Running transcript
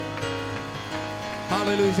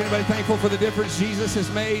Hallelujah. Is anybody thankful for the difference Jesus has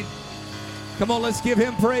made? Come on, let's give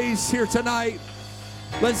him praise here tonight.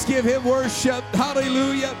 Let's give him worship.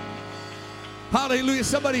 Hallelujah. Hallelujah.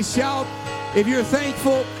 Somebody shout if you're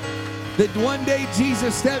thankful that one day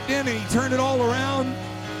Jesus stepped in and he turned it all around.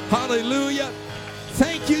 Hallelujah.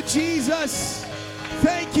 Thank you, Jesus.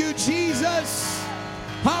 Thank you, Jesus.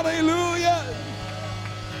 Hallelujah.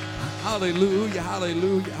 Hallelujah.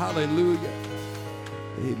 Hallelujah. Hallelujah.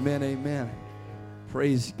 Amen. Amen.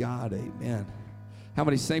 Praise God. Amen. How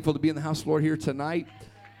many thankful to be in the house of the Lord here tonight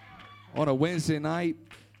on a Wednesday night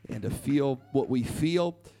and to feel what we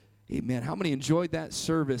feel? Amen. How many enjoyed that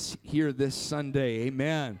service here this Sunday?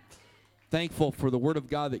 Amen. Thankful for the word of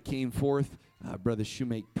God that came forth. Brother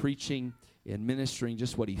Shoemake preaching and ministering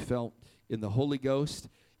just what he felt in the Holy Ghost.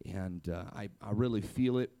 And I really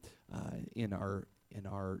feel it in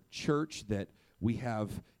our church that we have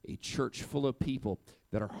a church full of people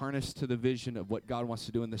that are harnessed to the vision of what God wants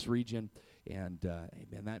to do in this region. And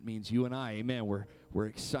amen, that means you and I, amen, we're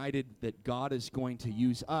excited that God is going to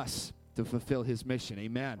use us to fulfill his mission.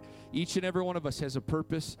 Amen. Each and every one of us has a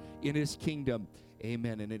purpose in his kingdom.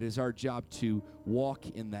 Amen. And it is our job to walk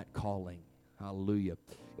in that calling. Hallelujah.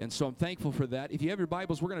 And so I'm thankful for that. If you have your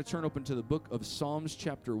Bibles, we're going to turn open to the book of Psalms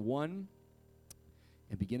chapter 1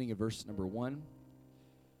 and beginning of verse number 1.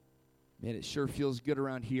 Man, it sure feels good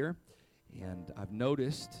around here. And I've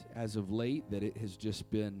noticed as of late that it has just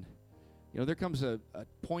been, there comes a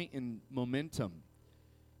point in momentum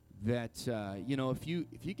that, if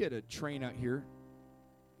you get a train out here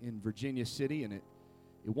in Virginia City and it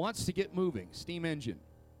wants to get moving, steam engine,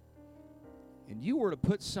 and you were to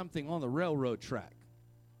put something on the railroad track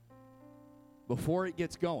before it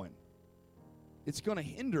gets going, it's going to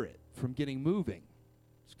hinder it from getting moving.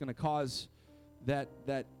 It's going to cause that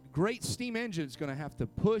great steam engine is going to have to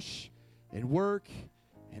push and work,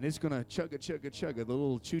 and it's going to chugga, the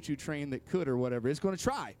little choo-choo train that could or whatever. It's going to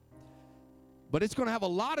try. But it's going to have a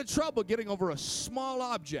lot of trouble getting over a small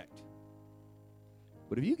object.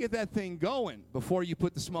 But if you get that thing going before you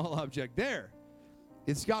put the small object there,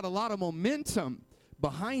 it's got a lot of momentum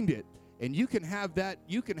behind it, and you can have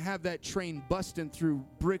that train busting through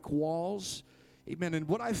brick walls. Amen. And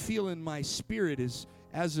what I feel in my spirit is,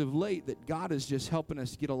 as of late, that God is just helping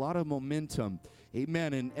us get a lot of momentum.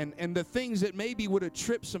 Amen. And the things that maybe would have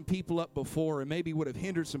tripped some people up before and maybe would have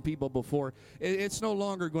hindered some people before, it's no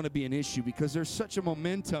longer going to be an issue because there's such a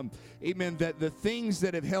momentum. Amen. That the things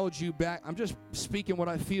that have held you back, I'm just speaking what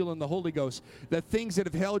I feel in the Holy Ghost, the things that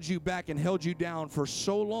have held you back and held you down for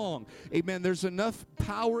so long. Amen. There's enough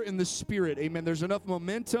power in the Spirit. Amen. There's enough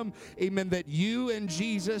momentum. Amen. That you and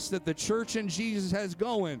Jesus, that the church and Jesus has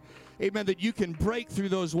going. Amen. That you can break through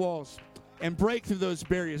those walls and break through those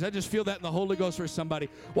barriers. I just feel that in the Holy Ghost for somebody.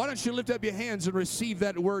 Why don't you lift up your hands and receive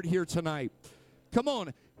that word here tonight? Come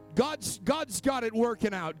on. God's got it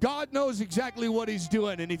working out. God knows exactly what he's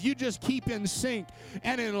doing. And if you just keep in sync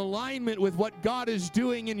and in alignment with what God is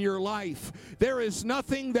doing in your life, there is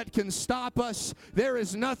nothing that can stop us. There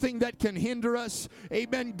is nothing that can hinder us.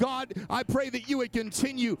 Amen. God, I pray that you would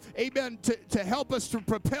continue, amen, to help us to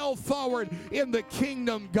propel forward in the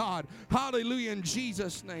kingdom, God. Hallelujah, in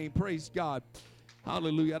Jesus' name. Praise God.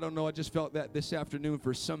 Hallelujah. I don't know. I just felt that this afternoon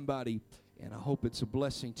for somebody, and I hope it's a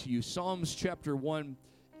blessing to you. Psalms chapter 1.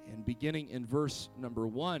 And beginning in verse number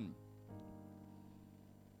 1.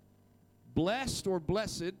 Blessed or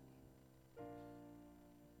blessed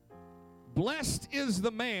is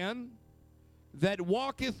the man that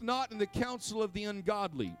walketh not in the counsel of the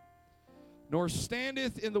ungodly, nor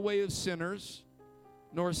standeth in the way of sinners,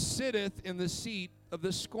 nor sitteth in the seat of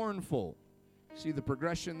the scornful. See the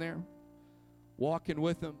progression there? Walking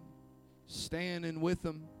with them, standing with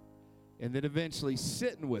them, and then eventually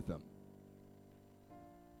sitting with them.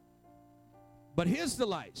 But his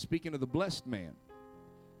delight, speaking of the blessed man,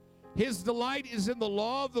 his delight is in the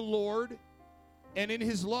law of the Lord, and in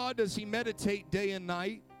his law does he meditate day and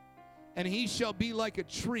night, and he shall be like a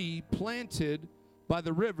tree planted by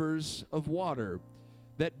the rivers of water,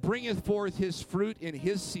 that bringeth forth his fruit in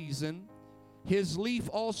his season. His leaf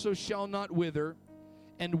also shall not wither,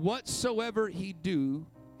 and whatsoever he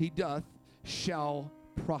doth shall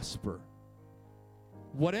prosper.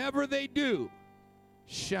 Whatever they do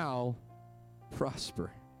shall prosper.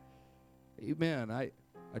 Amen. I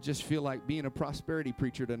just feel like being a prosperity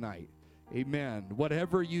preacher tonight. Amen.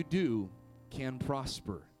 Whatever you do can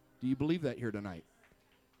prosper. Do you believe that here tonight?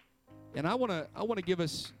 And I want to give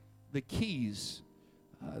us the keys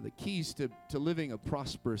to living a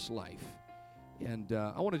prosperous life. And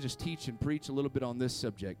I want to just teach and preach a little bit on this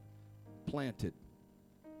subject. Planted.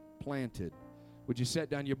 Would you set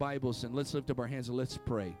down your Bibles and let's lift up our hands and let's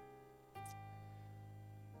pray.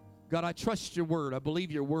 God, I trust your word. I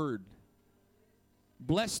believe your word.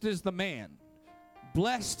 Blessed is the man.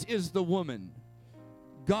 Blessed is the woman.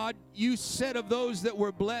 God, you said of those that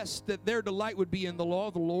were blessed that their delight would be in the law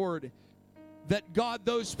of the Lord. That, God,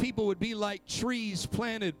 those people would be like trees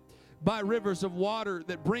planted by rivers of water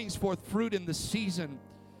that brings forth fruit in the season.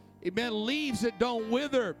 Amen. Leaves that don't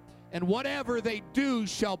wither, and whatever they do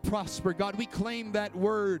shall prosper. God, we claim that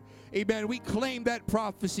word. Amen. We claim that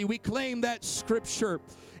prophecy. We claim that scripture.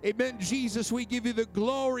 Amen. Jesus, we give you the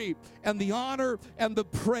glory and the honor and the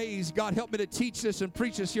praise. God, help me to teach this and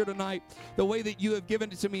preach this here tonight the way that you have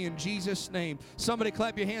given it to me in Jesus' name. Somebody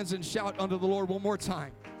clap your hands and shout unto the Lord one more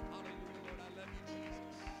time.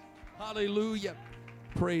 Hallelujah.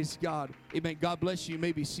 Praise God. Amen. God bless you. You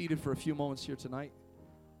may be seated for a few moments here tonight.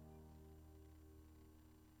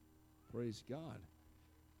 Praise God.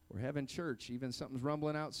 We're having church. Even something's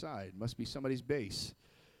rumbling outside. Must be somebody's bass.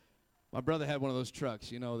 My brother had one of those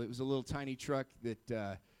trucks. You know, it was a little tiny truck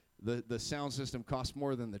that the sound system cost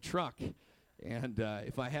more than the truck. And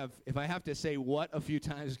if I have to say what a few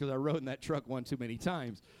times, because I rode in that truck one too many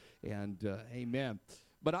times. And amen.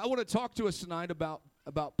 But I want to talk to us tonight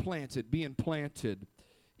about planted, being planted.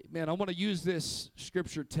 Amen. I want to use this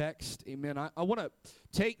scripture text. Amen. I want to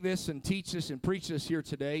take this and teach this and preach this here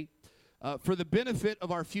today for the benefit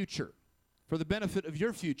of our future, for the benefit of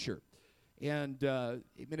your future. And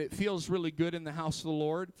it feels really good in the house of the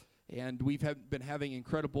Lord. And we've been having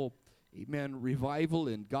incredible, amen, revival.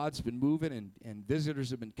 And God's been moving, and visitors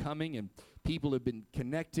have been coming, and people have been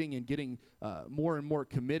connecting and getting more and more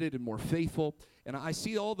committed and more faithful. And I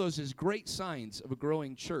see all those as great signs of a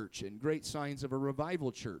growing church and great signs of a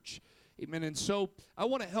revival church. Amen. And so I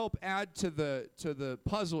want to help add to the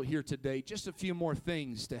puzzle here today just a few more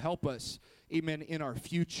things to help us, amen, in our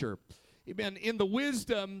future. Amen. In the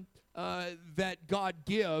wisdom that God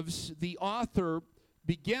gives, the author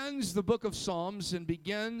begins the book of Psalms and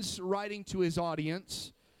begins writing to his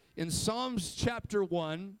audience. In Psalms chapter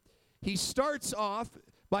 1, he starts off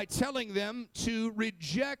by telling them to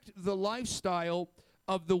reject the lifestyle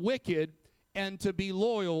of the wicked and to be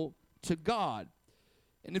loyal to God.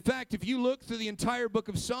 And in fact, if you look through the entire book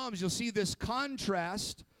of Psalms, you'll see this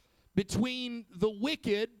contrast between the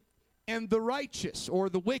wicked and the righteous, or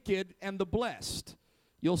the wicked and the blessed.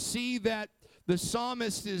 You'll see that the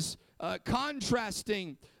psalmist is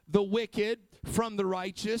contrasting the wicked from the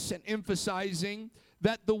righteous and emphasizing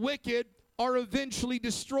that the wicked are eventually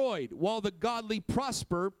destroyed while the godly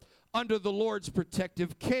prosper under the Lord's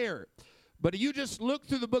protective care. But you just look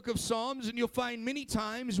through the book of Psalms and you'll find many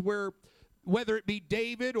times where, whether it be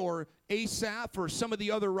David or Asaph or some of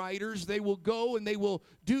the other writers, they will go and they will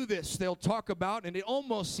do this. They'll talk about, and it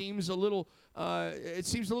almost seems a little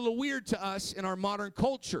weird to us in our modern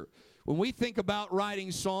culture. When we think about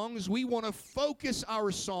writing songs, we want to focus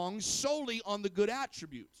our songs solely on the good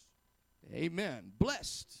attributes. Amen.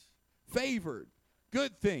 Blessed, favored,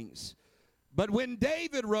 good things. But when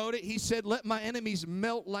David wrote it, he said, "Let my enemies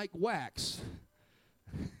melt like wax."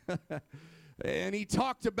 And he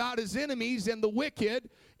talked about his enemies and the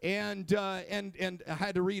wicked, and I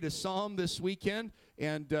had to read a psalm this weekend,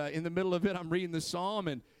 and in the middle of it, I'm reading the psalm,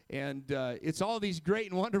 and it's all these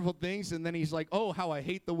great and wonderful things, and then he's like, "Oh, how I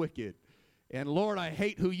hate the wicked. And Lord, I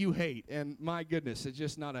hate who you hate." And my goodness, it's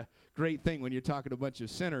just not a great thing when you're talking to a bunch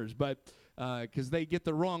of sinners, but because they get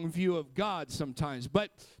the wrong view of God sometimes.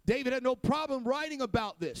 But David had no problem writing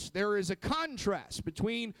about this. There is a contrast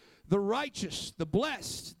between the righteous, the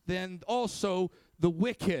blessed, then also the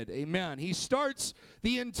wicked. Amen. He starts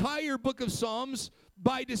the entire book of Psalms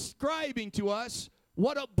by describing to us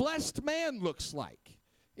what a blessed man looks like.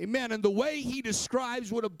 Amen. And the way he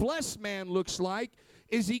describes what a blessed man looks like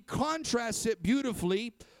is he contrasts it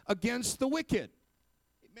beautifully against the wicked.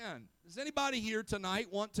 Amen. Does anybody here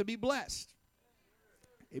tonight want to be blessed?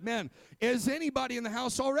 Amen. Is anybody in the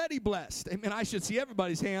house already blessed? Amen. I should see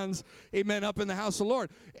everybody's hands, amen, up in the house of the Lord.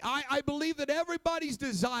 I believe that everybody's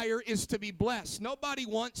desire is to be blessed. Nobody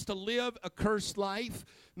wants to live a cursed life.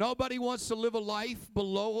 Nobody wants to live a life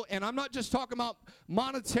below, and I'm not just talking about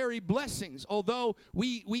monetary blessings, although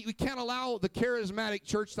we can't allow the charismatic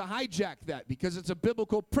church to hijack that because it's a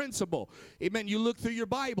biblical principle. Amen. You look through your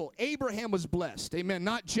Bible. Abraham was blessed. Amen.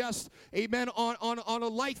 Not just, amen, on a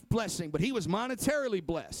life blessing, but he was monetarily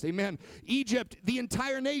blessed. Amen. Egypt, the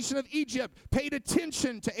entire nation of Egypt paid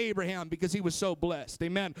attention to Abraham because he was so blessed.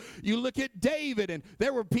 Amen. You look at David, and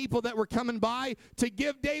there were people that were coming by to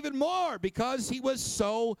give David more because he was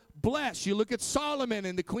so blessed. You look at Solomon,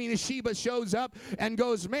 and the Queen of Sheba shows up and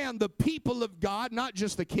goes, man, the people of God, not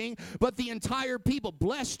just the king, but the entire people.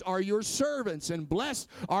 Blessed are your servants, and blessed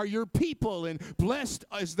are your people, and blessed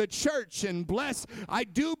is the church, and blessed. I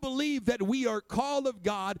do believe that we are called of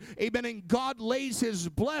God, amen, and God lays his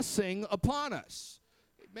blessing upon us.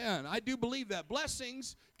 Amen. I do believe that.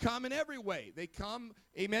 Blessings come in every way. They come,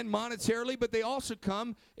 amen, monetarily, but they also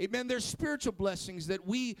come, amen, there's spiritual blessings that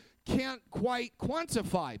we can't quite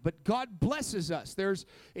quantify, but God blesses us. There's,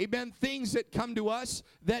 amen, things that come to us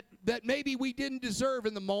that maybe we didn't deserve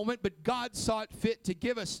in the moment, but God saw it fit to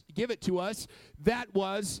give it to us. That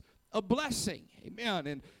was a blessing. Amen.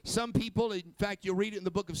 And some people, in fact, you'll read it in the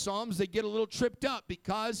book of Psalms, they get a little tripped up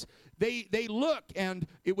because they look, and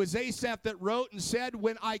it was Asaph that wrote and said,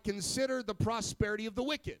 when I consider the prosperity of the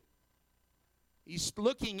wicked. He's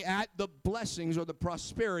looking at the blessings or the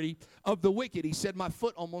prosperity of the wicked. He said, my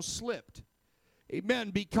foot almost slipped. Amen.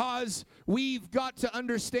 Because we've got to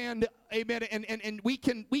understand, amen, and we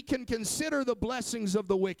can consider the blessings of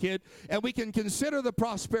the wicked, and we can consider the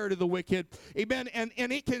prosperity of the wicked, amen, and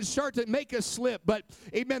it can start to make us slip. But,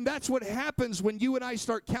 amen, that's what happens when you and I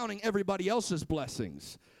start counting everybody else's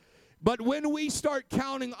blessings. But when we start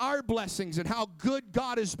counting our blessings and how good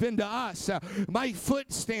God has been to us, my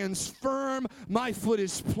foot stands firm, my foot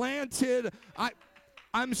is planted,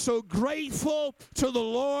 I'm so grateful to the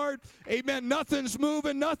Lord. Amen. Nothing's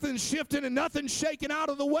moving, nothing's shifting, and nothing's shaking out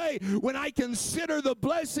of the way when I consider the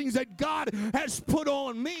blessings that God has put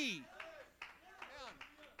on me.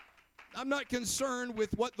 I'm not concerned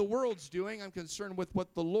with what the world's doing. I'm concerned with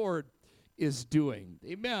what the Lord is doing.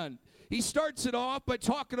 Amen. He starts it off by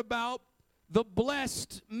talking about the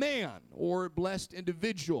blessed man or blessed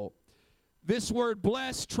individual. This word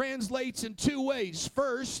blessed translates in two ways.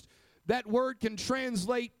 First, that word can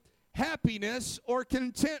translate happiness or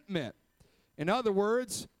contentment. In other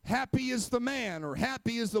words, happy is the man or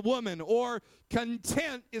happy is the woman, or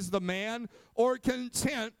content is the man or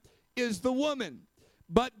content is the woman.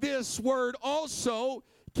 But this word also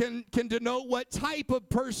can denote what type of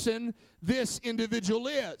person this individual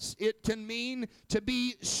is. It can mean to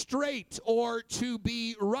be straight or to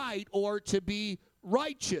be right or to be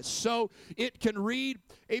righteous. So it can read,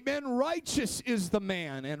 amen, righteous is the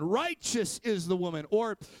man and righteous is the woman,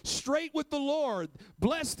 or straight with the Lord.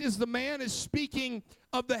 Blessed is the man is speaking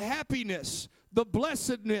of the happiness, the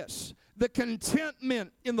blessedness, the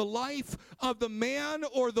contentment in the life of the man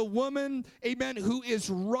or the woman, amen, who is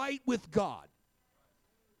right with God.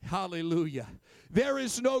 Hallelujah. There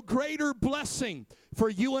is no greater blessing for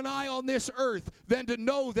you and I on this earth than to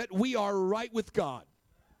know that we are right with God.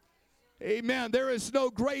 Amen. There is no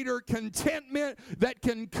greater contentment that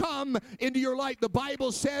can come into your life. The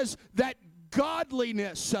Bible says that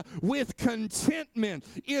godliness with contentment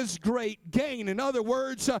is great gain. In other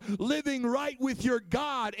words, living right with your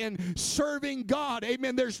God and serving God.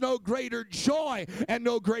 Amen. There's no greater joy and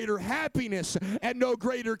no greater happiness and no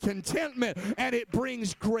greater contentment, and it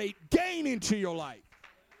brings great gain into your life.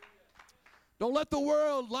 Don't let the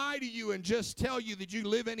world lie to you and just tell you that you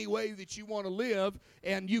live any way that you want to live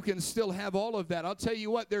and you can still have all of that. I'll tell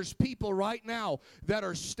you what, there's people right now that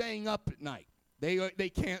are staying up at night. They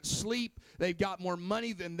can't sleep. They've got more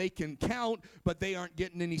money than they can count, but they aren't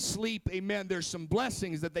getting any sleep. Amen. There's some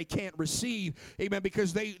blessings that they can't receive. Amen.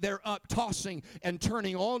 Because they're up tossing and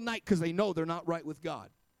turning all night because they know they're not right with God.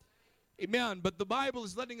 Amen. But the Bible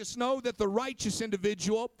is letting us know that the righteous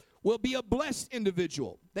individual will be a blessed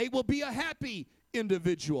individual. They will be a happy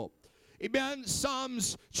individual. Amen.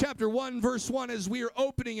 Psalms chapter 1, verse 1, as we are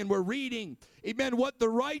opening and we're reading, amen, what the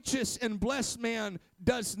righteous and blessed man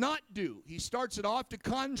does not do. He starts it off to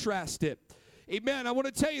contrast it. Amen. I want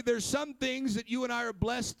to tell you there's some things that you and I are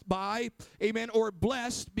blessed by, amen, or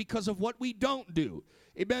blessed because of what we don't do.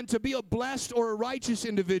 Amen. To be a blessed or a righteous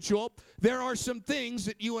individual, there are some things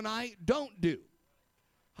that you and I don't do.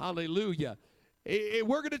 Hallelujah.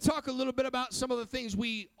 We're going to talk a little bit about some of the things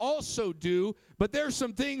we also do, but there's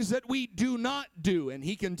some things that we do not do. And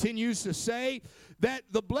he continues to say that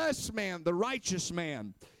the blessed man, the righteous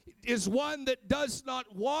man, is one that does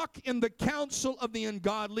not walk in the counsel of the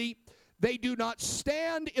ungodly. They do not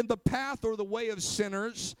stand in the path or the way of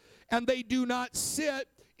sinners, and they do not sit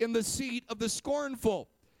in the seat of the scornful.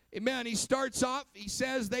 Amen. He starts off, he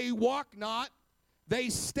says, they walk not, they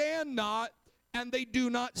stand not, and they do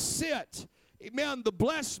not sit. Amen. The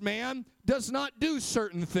blessed man does not do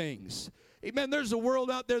certain things. Amen. There's a world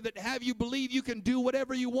out there that have you believe you can do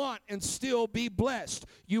whatever you want and still be blessed.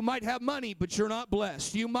 You might have money, but you're not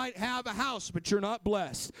blessed. You might have a house, but you're not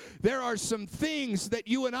blessed. There are some things that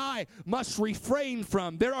you and I must refrain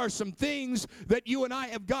from. There are some things that you and I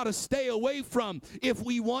have got to stay away from if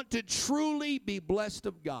we want to truly be blessed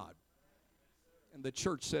of God. And the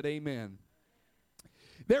church said amen.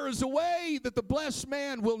 There is a way that the blessed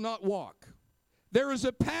man will not walk. There is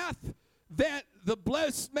a path that the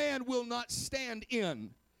blessed man will not stand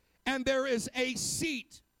in. And there is a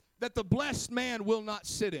seat that the blessed man will not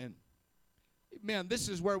sit in. Amen. This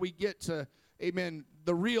is where we get to, amen,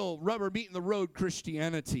 the real rubber meeting the road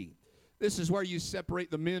Christianity. This is where you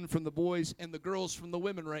separate the men from the boys and the girls from the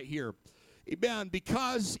women right here. Amen.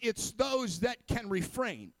 Because it's those that can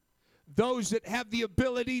refrain. Those that have the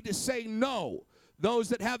ability to say no. Those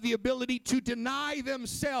that have the ability to deny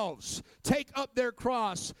themselves, take up their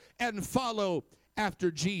cross, and follow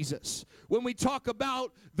after Jesus. When we talk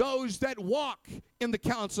about those that walk in the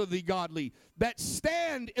counsel of the godly, that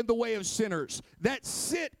stand in the way of sinners, that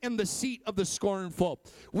sit in the seat of the scornful,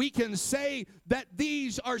 we can say that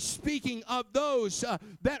these are speaking of those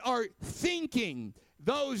that are thinking,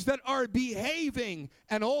 those that are behaving,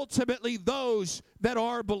 and ultimately those that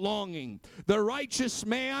are belonging. The righteous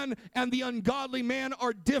man and the ungodly man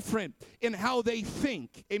are different in how they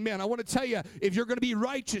think. Amen. I want to tell you, if you're going to be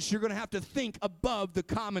righteous, you're going to have to think above the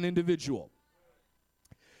common individual.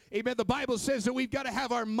 Amen. The Bible says that we've got to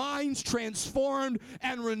have our minds transformed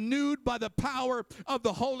and renewed by the power of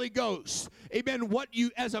the Holy Ghost. Amen. What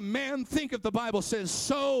you as a man thinketh, the Bible says,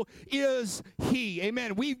 so is he.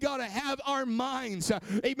 Amen. We've got to have our minds,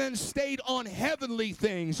 amen, stayed on heavenly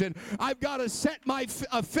things. And I've got to set my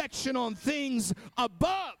affection on things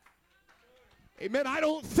above. Amen. I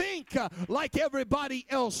don't think like everybody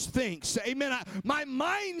else thinks. Amen. My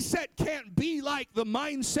mindset can't be like the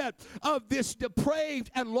mindset of this depraved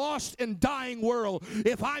and lost and dying world.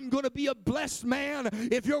 If I'm going to be a blessed man,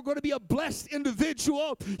 if you're going to be a blessed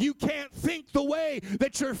individual, you can't think the way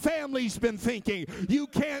that your family's been thinking. You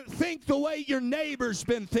can't think the way your neighbor's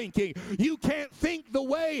been thinking. You can't think the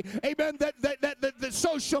way, amen, that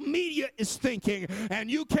social media is thinking. And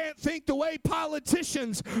you can't think the way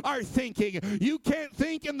politicians are thinking. You can't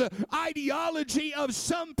think in the ideology of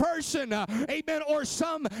some person, amen, or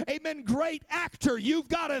some, amen, great actor. You've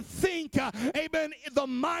got to think, amen, the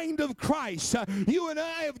mind of Christ. You and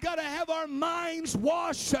I have got to have our minds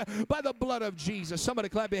washed by the blood of Jesus. Somebody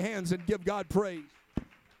clap your hands and give God praise.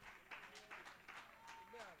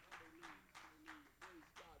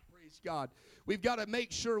 Praise God. We've got to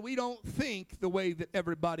make sure we don't think the way that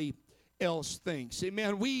everybody else thinks.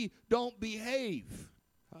 Amen. We don't behave.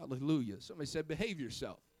 Hallelujah. Somebody said, behave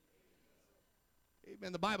yourself.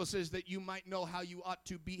 Amen. The Bible says that you might know how you ought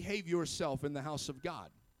to behave yourself in the house of God.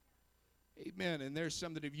 Amen. And there's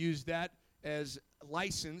some that have used that as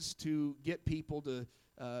license to get people to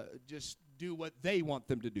just do what they want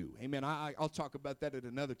them to do. Amen. I'll talk about that at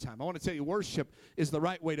another time. I want to tell you, worship is the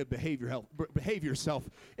right way to behave yourself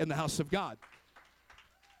in the house of God.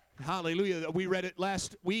 Hallelujah. We read it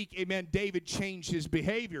last week. Amen. David changed his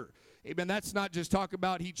behavior. Amen. That's not just talk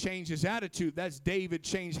about he changed his attitude. That's David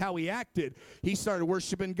changed how he acted. He started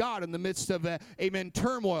worshiping God in the midst of, amen,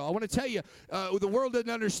 turmoil. I want to tell you, the world doesn't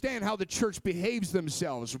understand how the church behaves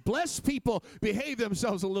themselves. Blessed people behave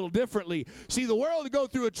themselves a little differently. See, the world go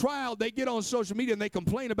through a trial, they get on social media and they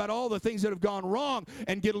complain about all the things that have gone wrong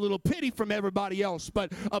and get a little pity from everybody else.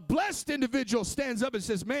 But a blessed individual stands up and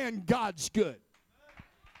says, man, God's good.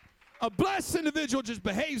 A blessed individual just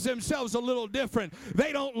behaves themselves a little different.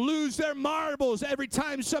 They don't lose their marbles every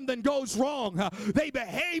time something goes wrong. They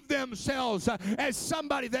behave themselves as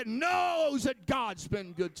somebody that knows that God's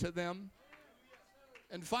been good to them.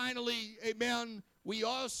 And finally, amen, we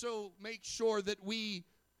also make sure that we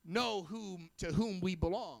know to whom we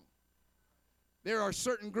belong. There are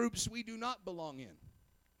certain groups we do not belong in.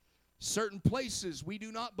 Certain places we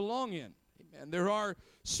do not belong in. And there are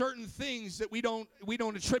certain things that we don't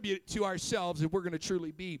attribute to ourselves if we're going to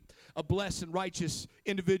truly be a blessed and righteous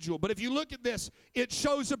individual. But if you look at this, it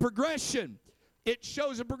shows a progression. It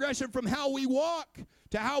shows a progression from how we walk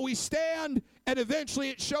to how we stand, and eventually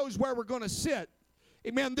it shows where we're going to sit.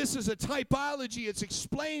 Amen. This is a typology. It's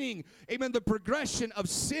explaining, amen, the progression of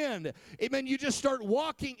sin. Amen. You just start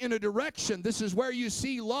walking in a direction. This is where you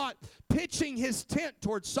see Lot pitching his tent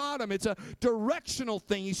towards Sodom. It's a directional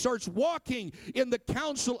thing. He starts walking in the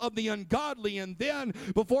counsel of the ungodly. And then,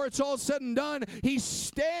 before it's all said and done, he's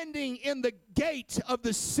standing in the gate of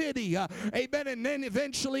the city. Amen. And then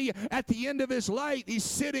eventually at the end of his life, he's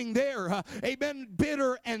sitting there. Amen.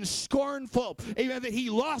 Bitter and scornful. Amen. That he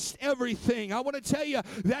lost everything. I want to tell you,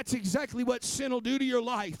 that's exactly what sin will do to your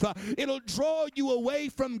life. It'll draw you away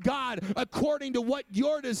from God according to what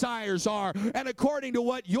your desires are and according to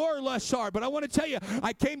what your lusts are. But I want to tell you,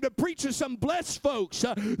 I came to preach to some blessed folks,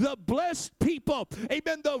 the blessed people.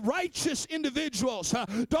 Amen. The righteous individuals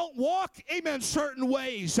don't walk, amen, certain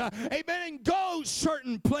ways. Amen. And go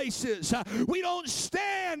certain places. We don't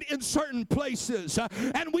stand in certain places.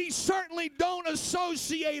 And we certainly don't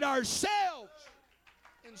associate ourselves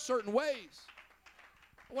in certain ways.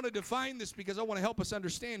 I want to define this because I want to help us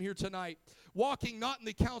understand here tonight. Walking not in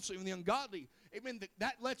the counsel of the ungodly. Amen.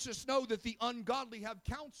 That lets us know that the ungodly have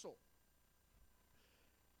counsel.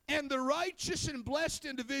 And the righteous and blessed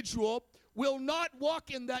individual will not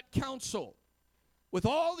walk in that counsel. With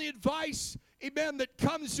all the advice, amen, that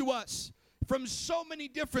comes to us from so many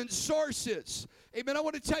different sources. Amen. I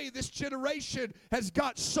want to tell you, this generation has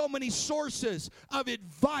got so many sources of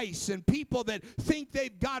advice and people that think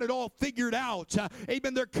they've got it all figured out.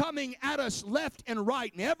 Amen. They're coming at us left and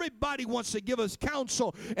right, and everybody wants to give us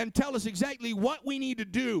counsel and tell us exactly what we need to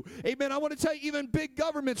do. Amen. I want to tell you, even big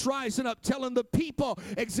government's rising up, telling the people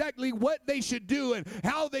exactly what they should do and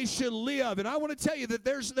how they should live. And I want to tell you that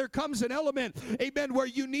there comes an element, amen, where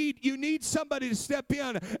you need somebody to step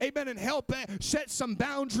in, amen, and help set some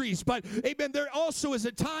boundaries. But, amen, there also is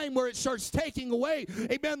a time where it starts taking away,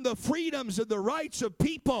 amen, the freedoms and the rights of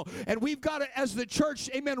people. And we've got to, as the church,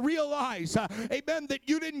 amen, realize, amen, that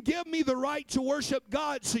you didn't give me the right to worship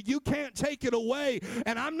God, so you can't take it away.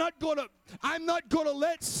 And I'm not going to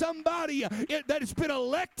let somebody that has been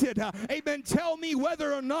elected, amen, tell me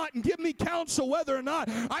whether or not and give me counsel whether or not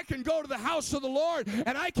I can go to the house of the Lord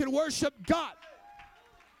and I can worship God.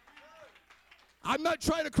 I'm not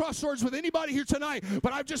trying to cross swords with anybody here tonight,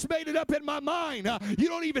 but I've just made it up in my mind. You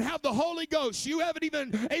don't even have the Holy Ghost. You haven't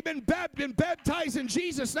even, amen, been baptized in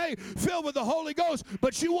Jesus' name, filled with the Holy Ghost,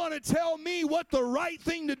 but you want to tell me what the right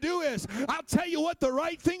thing to do is. I'll tell you what the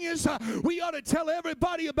right thing is. We ought to tell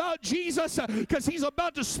everybody about Jesus because he's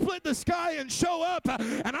about to split the sky and show up,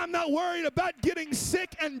 and I'm not worried about getting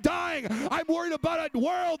sick and dying. I'm worried about a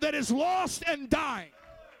world that is lost and dying.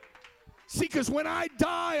 See, because when I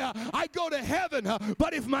die, I go to heaven.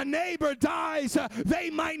 But if my neighbor dies, they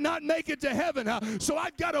might not make it to heaven. So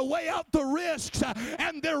I've got to weigh out the risks.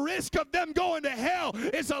 And the risk of them going to hell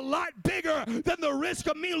is a lot bigger than the risk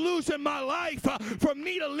of me losing my life. For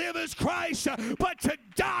me to live as Christ, but to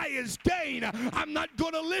die is gain. I'm not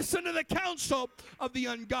going to listen to the counsel of the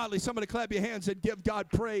ungodly. Somebody clap your hands and give God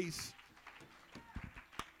praise.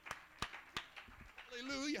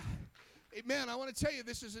 Hallelujah. Amen. I want to tell you,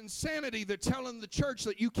 this is insanity. They're telling the church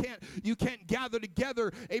that you can't gather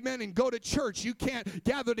together, amen, and go to church. You can't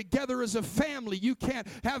gather together as a family. You can't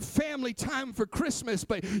have family time for Christmas,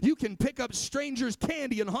 but you can pick up strangers'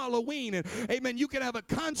 candy on Halloween. And, amen, you can have a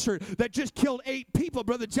concert that just killed 8 people.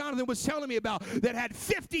 Brother Jonathan was telling me about that had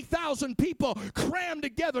 50,000 people crammed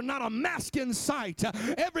together, not a mask in sight.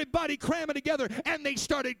 Everybody cramming together, and they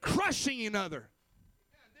started crushing each other.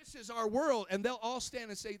 This is our world, and they'll all stand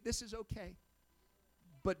and say, this is okay,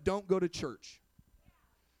 but don't go to church.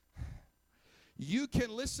 You can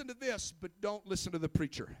listen to this, but don't listen to the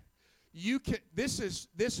preacher. This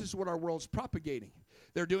is what our world's propagating.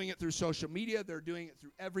 They're doing it through social media. They're doing it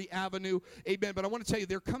through every avenue. Amen. But I want to tell you,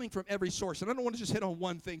 they're coming from every source. And I don't want to just hit on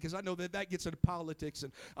one thing because I know that gets into politics,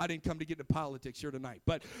 and I didn't come to get into politics here tonight.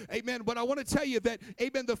 But, amen, but I want to tell you that,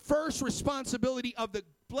 amen, the first responsibility of the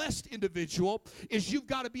blessed individual is you've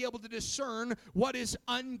got to be able to discern what is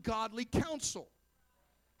ungodly counsel.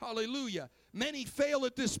 Hallelujah. Many fail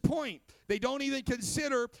at this point. They don't even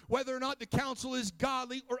consider whether or not the counsel is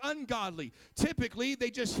godly or ungodly. Typically, they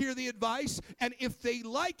just hear the advice, and if they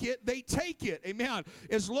like it, they take it. Amen.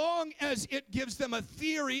 As long as it gives them a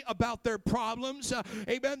theory about their problems,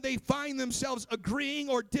 amen, they find themselves agreeing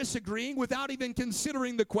or disagreeing without even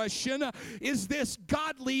considering the question, is this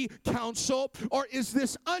godly counsel or is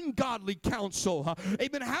this ungodly counsel?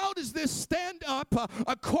 Amen. How does this stand up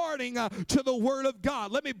according to the Word of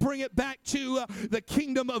God? Let me bring it back to the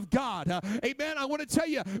kingdom of God. Amen. I want to tell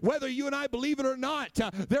you, whether you and I believe it or not,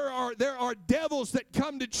 there are devils that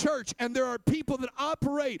come to church, and there are people that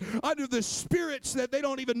operate under the spirits that they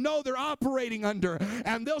don't even know they're operating under,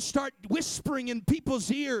 and they'll start whispering in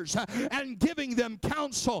people's ears and giving them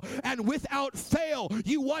counsel, and without fail,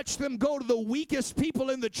 you watch them go to the weakest people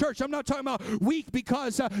in the church. I'm not talking about weak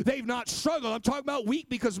because they've not struggled. I'm talking about weak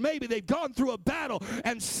because maybe they've gone through a battle,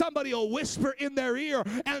 and somebody will whisper in their ear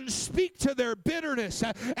and speak to to their bitterness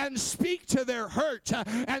and speak to their hurt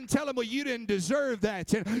and tell them, well, you didn't deserve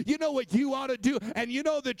that. And you know what you ought to do. And you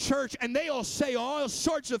know the church, and they'll say all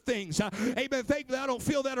sorts of things. Amen. Thankfully, I don't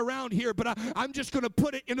feel that around here, but I'm just going to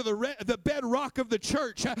put it into the bedrock of the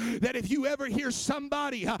church that if you ever hear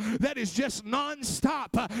somebody that is just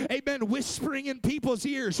nonstop, amen, whispering in people's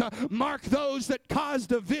ears, mark those that cause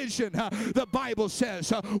division. The Bible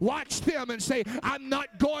says, watch them and say, I'm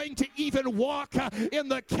not going to even walk in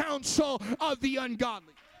the counsel of the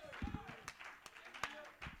ungodly.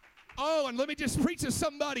 Oh, and let me just preach to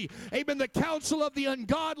somebody. Amen. The counsel of the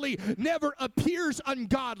ungodly never appears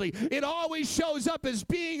ungodly. It always shows up as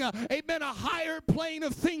being, amen, a higher plane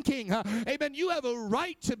of thinking. Amen. You have a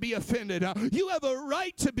right to be offended. You have a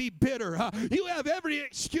right to be bitter. You have every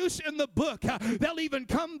excuse in the book. They'll even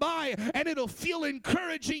come by and it'll feel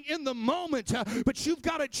encouraging in the moment. But you've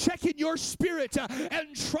got to check in your spirit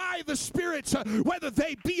and try the spirits, whether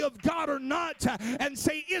they be of God or not, and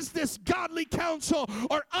say, is this godly counsel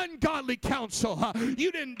or ungodly counsel?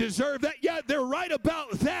 You didn't deserve that. Yeah, they're right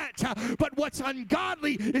about that. But what's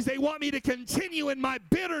ungodly is they want me to continue in my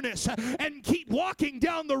bitterness and keep walking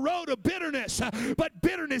down the road of bitterness. But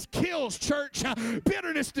bitterness kills, church.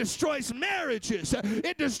 Bitterness destroys marriages.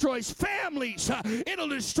 It destroys families. It'll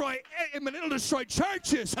destroy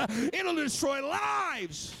churches. It'll destroy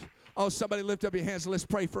lives. Oh, somebody lift up your hands and let's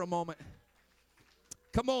pray for a moment.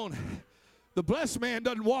 Come on. The blessed man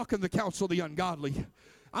doesn't walk in the counsel of the ungodly.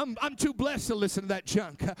 I'm too blessed to listen to that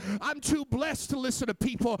junk. I'm too blessed to listen to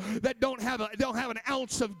people that don't have an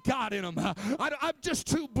ounce of God in them. I'm just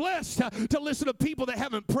too blessed to listen to people that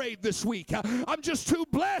haven't prayed this week. I'm just too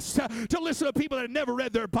blessed to listen to people that have never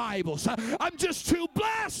read their Bibles. I'm just too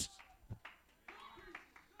blessed.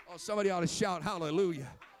 Oh, somebody ought to shout hallelujah.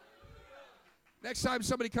 Next time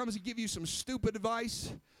somebody comes and give you some stupid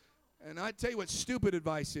advice, and I tell you what stupid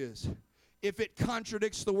advice is. If it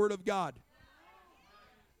contradicts the Word of God,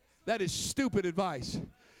 that is stupid advice.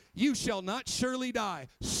 You shall not surely die.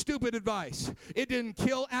 Stupid advice. It didn't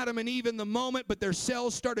kill Adam and Eve in the moment, but their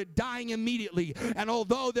cells started dying immediately. And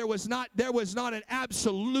although there was not an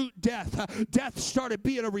absolute death, death started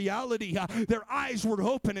being a reality. Their eyes were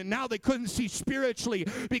open, and now they couldn't see spiritually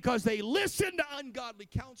because they listened to ungodly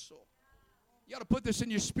counsel. You ought to put this in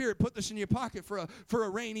your spirit, put this in your pocket for a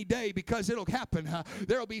rainy day, because it'll happen.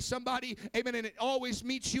 There'll be somebody, amen, and it always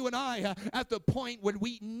meets you and I at the point when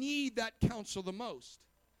we need that counsel the most.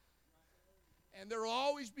 And there will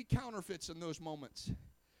always be counterfeits in those moments.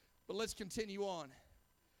 But let's continue on.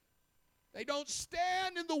 They don't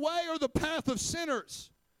stand in the way or the path of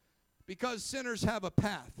sinners, because sinners have a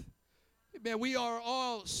path. Amen. We are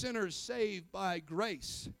all sinners saved by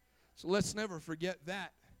grace. So let's never forget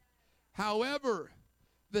that. However,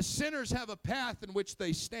 the sinners have a path in which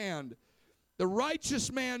they stand. The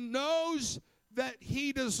righteous man knows that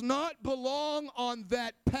he does not belong on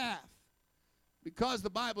that path, because the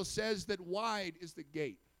Bible says that wide is the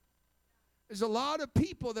gate. There's a lot of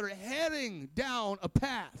people that are heading down a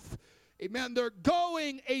path. Amen. They're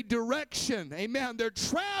going a direction. Amen. They're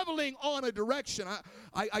traveling on a direction.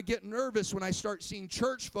 I get nervous when I start seeing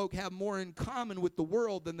church folk have more in common with the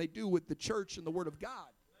world than they do with the church and the Word of God.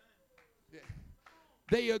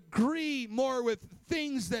 They agree more with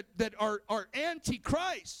things that are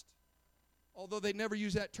anti-Christ, although they never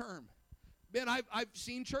use that term. Man, I've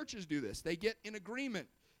seen churches do this. They get in agreement.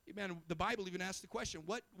 Man, the Bible even asks the question,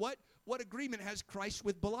 what agreement has Christ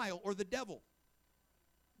with Belial or the devil?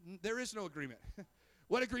 There is no agreement.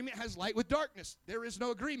 What agreement has light with darkness? There is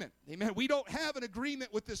no agreement. Amen. We don't have an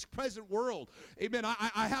agreement with this present world. Amen.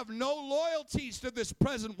 I have no loyalties to this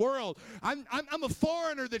present world. I'm a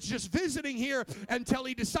foreigner that's just visiting here until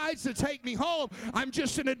he decides to take me home. I'm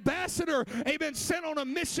just an ambassador, amen, sent on a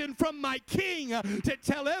mission from my king to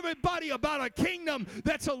tell everybody about a kingdom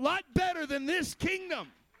that's a lot better than this kingdom.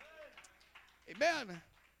 Amen.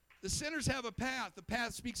 The sinners have a path. The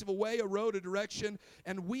path speaks of a way, a road, a direction,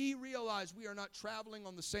 and we realize we are not traveling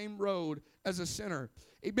on the same road as a sinner.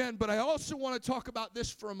 Amen. But I also want to talk about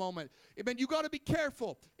this for a moment. Amen. You got to be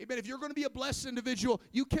careful. Amen. If you're going to be a blessed individual,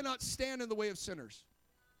 you cannot stand in the way of sinners.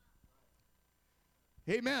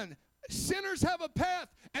 Amen. Sinners have a path,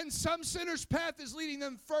 and some sinners' path is leading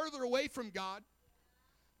them further away from God.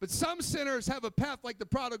 But some sinners have a path like the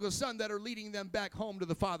prodigal son that are leading them back home to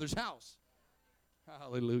the Father's house.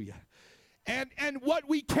 Hallelujah. And what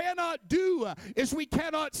we cannot do is we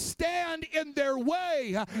cannot stand in their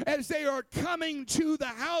way as they are coming to the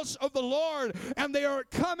house of the Lord and they are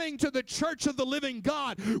coming to the church of the living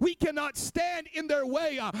God. We cannot stand in their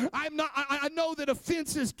way. I know that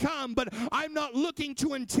offenses come, but I'm not looking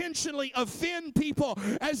to intentionally offend people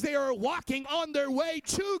as they are walking on their way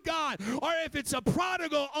to God, or if it's a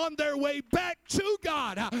prodigal on their way back to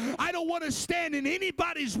God. I don't want to stand in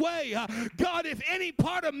anybody's way. God, if any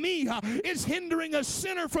part of me is hindering a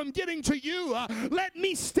sinner from getting to you, let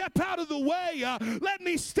me step out of the way. Let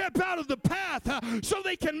me step out of the path so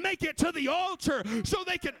they can make it to the altar, so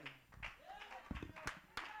they can...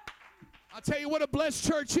 I'll tell you what a blessed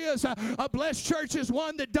church is. A blessed church is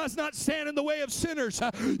one that does not stand in the way of sinners.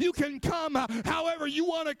 You can come however you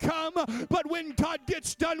want to come, but when God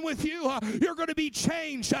gets done with you, you're going to be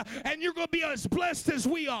changed, and you're going to be as blessed as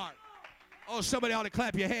we are. Oh, somebody ought to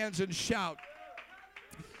clap your hands and shout.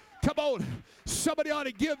 Come on. Somebody ought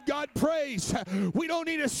to give God praise. We don't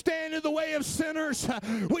need to stand in the way of sinners.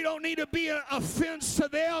 We don't need to be an offense to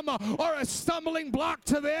them or a stumbling block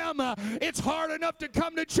to them. It's hard enough to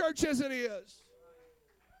come to church as it is.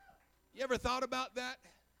 You ever thought about that?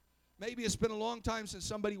 Maybe it's been a long time since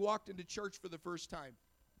somebody walked into church for the first time.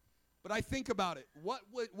 But I think about it. What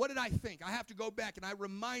did I think? I have to go back and I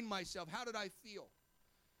remind myself, how did I feel?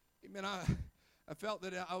 Amen. I felt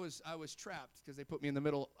that I was trapped because they put me in the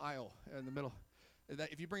middle aisle, in the middle.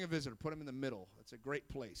 If you bring a visitor, put them in the middle. It's a great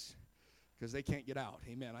place because they can't get out.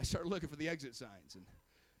 Amen. I started looking for the exit signs.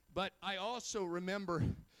 But I also remember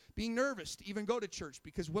being nervous to even go to church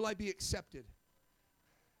because will I be accepted?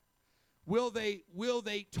 Will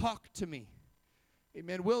they talk to me?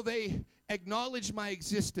 Amen. Will they acknowledge my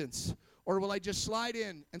existence, or will I just slide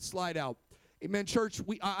in and slide out? Amen, church.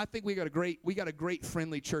 I think we got a great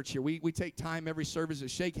friendly church here. We take time every service to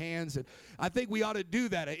shake hands, and I think we ought to do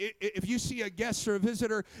that. If you see a guest or a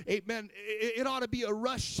visitor, amen, it ought to be a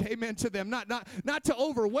rush, amen, to them. Not to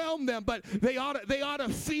overwhelm them, but they ought to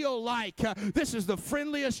feel like this is the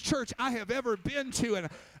friendliest church I have ever been to, and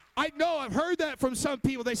I know I've heard that from some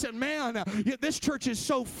people. They said, man, this church is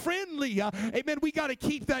so friendly. Amen. We got to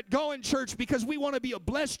keep that going, church, because we want to be a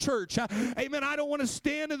blessed church. Amen. I don't want to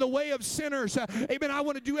stand in the way of sinners. Amen. I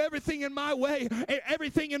want to do everything in my way,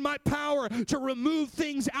 everything in my power to remove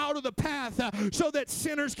things out of the path so that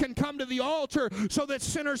sinners can come to the altar, so that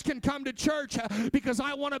sinners can come to church, because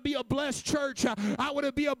I want to be a blessed church. I want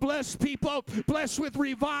to be a blessed people, blessed with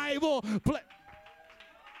revival.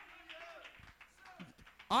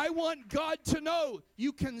 I want God to know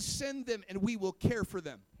you can send them and we will care for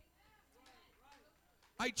them.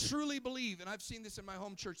 I truly believe, and I've seen this in my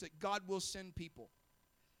home church, that God will send people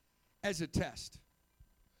as a test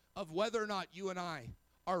of whether or not you and I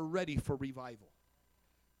are ready for revival.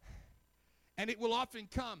 And it will often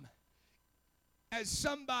come as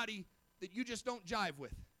somebody that you just don't jive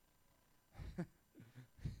with.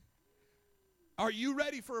 Are you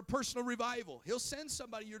ready for a personal revival? He'll send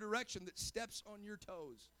somebody your direction that steps on your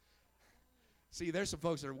toes. See, there's some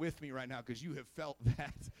folks that are with me right now because you have felt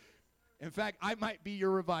that. In fact, I might be your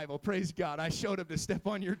revival. Praise God. I showed up to step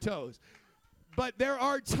on your toes. But there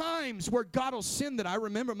are times where God will send that. I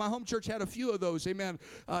remember my home church had a few of those, amen,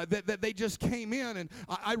 that they just came in. And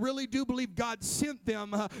I really do believe God sent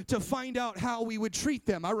them to find out how we would treat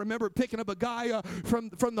them. I remember picking up a guy from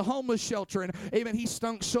the homeless shelter, and, amen, he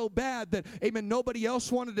stunk so bad that, amen, nobody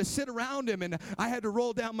else wanted to sit around him. And I had to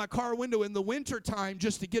roll down my car window in the wintertime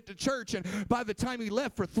just to get to church. And by the time he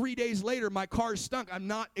left, for 3 days later, my car stunk. I'm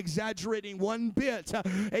not exaggerating one bit.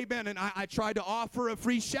 Amen. And I tried to offer a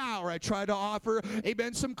free shower. I tried to offer,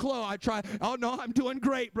 amen, some clothes. Oh no, I'm doing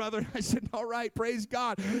great, brother. I said, all right, praise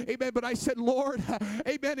God. Amen. But I said, Lord,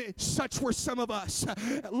 amen, such were some of us.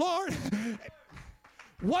 Lord,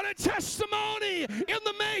 what a testimony in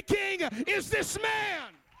the making is this man.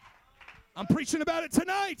 I'm preaching about it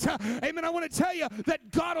tonight. Amen. I want to tell you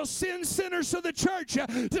that God will send sinners to the church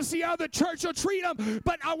to see how the church will treat them.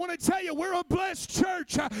 But I want to tell you, we're a blessed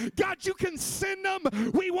church. God, you can send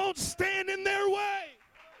them. We won't stand in their way.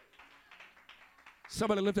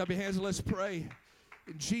 Somebody lift up your hands and let's pray.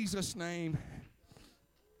 In Jesus' name.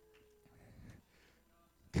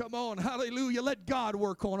 Come on, hallelujah. Let God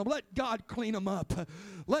work on them. Let God clean them up.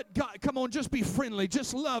 Let God, come on, just be friendly.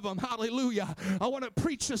 Just love them. Hallelujah. I want to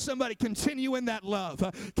preach to somebody. Continue in that love.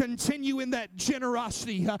 Continue in that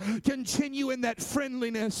generosity. Continue in that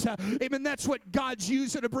friendliness. Amen. That's what God's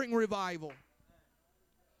using to bring revival.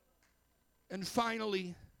 And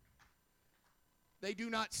finally, they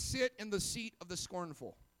do not sit in the seat of the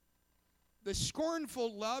scornful. The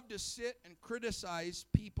scornful love to sit and criticize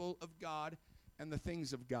people of God and the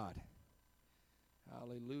things of God.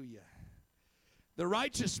 Hallelujah. The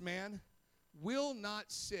righteous man will not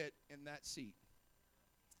sit in that seat.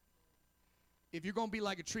 If you're going to be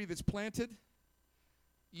like a tree that's planted,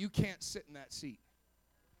 you can't sit in that seat.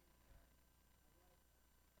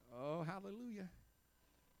 Oh, hallelujah.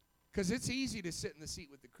 Because it's easy to sit in the seat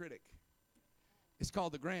with the critic. It's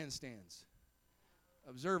called the grandstands.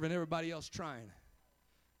 Observing everybody else trying.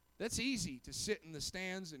 That's easy to sit in the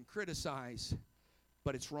stands and criticize,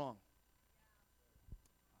 but it's wrong.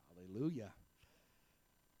 Hallelujah.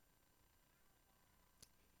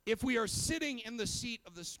 If we are sitting in the seat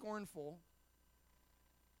of the scornful,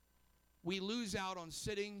 we lose out on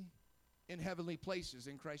sitting in heavenly places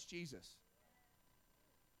in Christ Jesus.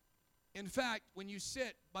 In fact, when you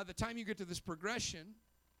sit, by the time you get to this progression,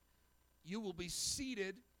 you will be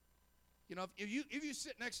seated. You know, if you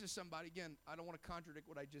sit next to somebody, again, I don't want to contradict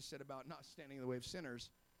what I just said about not standing in the way of sinners,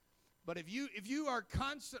 but if you are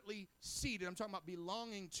constantly seated, I'm talking about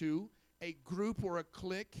belonging to a group or a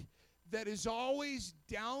clique that is always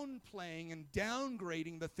downplaying and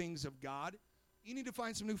downgrading the things of God, you need to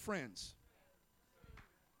find some new friends.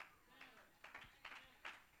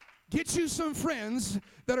 Get you some friends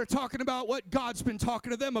that are talking about what God's been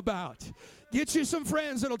talking to them about. Get you some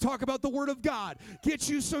friends that'll talk about the Word of God. Get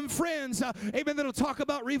you some friends, amen, that'll talk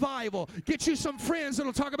about revival. Get you some friends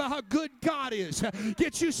that'll talk about how good God is.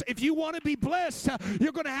 If you want to be blessed,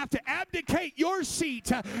 you're going to have to abdicate your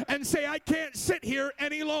seat and say, I can't sit here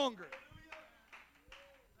any longer.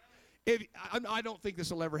 I don't think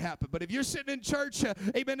this will ever happen, but if you're sitting in church,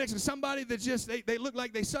 amen, next to somebody that just, they look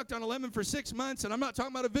like they sucked on a lemon for 6 months, and I'm not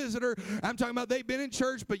talking about a visitor, I'm talking about they've been in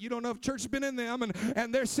church, but you don't know if church has been in them,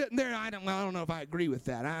 and they're sitting there, and I don't know if I agree with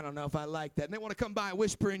that, I don't know if I like that, and they want to come by and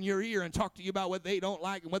whisper in your ear and talk to you about what they don't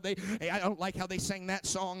like, and I don't like how they sang that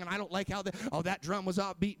song, and I don't like how that drum was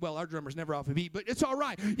offbeat. Well, our drummer's never off a beat, but it's all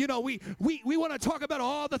right. You know, we want to talk about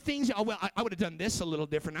all the things. Oh, well, I would have done this a little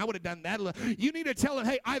different. I would have done that a little. You need to tell them,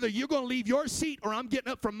 hey, either you're going to leave your seat or I'm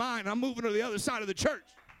getting up from mine. I'm moving to the other side of the church.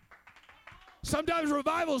 Sometimes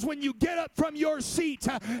revivals when you get up from your seat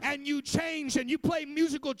and you change and you play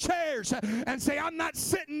musical chairs and say, I'm not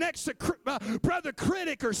sitting next to brother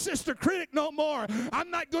critic or sister critic no more. I'm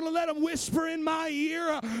not going to let them whisper in my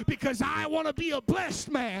ear because I want to be a blessed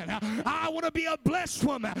man. I want to be a blessed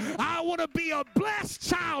woman. I want to be a blessed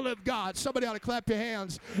child of God. Somebody ought to clap your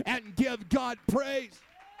hands and give God praise.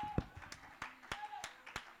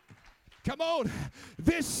 Come on.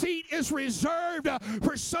 This seat is reserved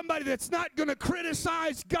for somebody that's not going to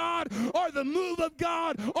criticize God or the move of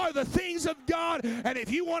God or the things of God. And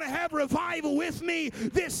if you want to have revival with me,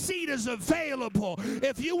 this seat is available.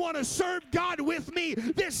 If you want to serve God with me,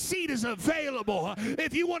 this seat is available.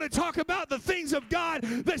 If you want to talk about the things of God,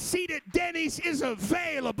 the seat at Denny's is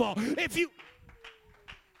available.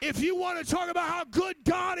 If you want to talk about how good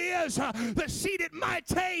God is, the seat at my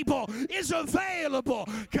table is available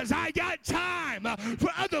because I got time for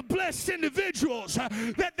other blessed individuals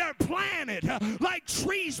that they're planted like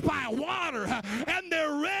trees by water and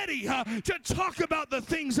they're ready to talk about the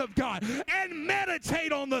things of God and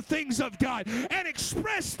meditate on the things of God and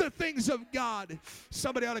express the things of God.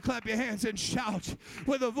 Somebody ought to clap your hands and shout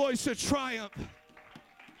with a voice of triumph.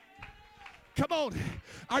 Come on.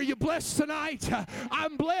 Are you blessed tonight?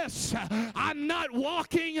 I'm blessed. I'm not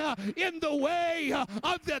walking in the way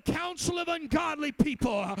of the counsel of ungodly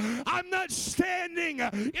people. I'm not standing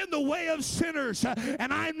in the way of sinners.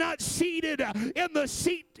 And I'm not seated in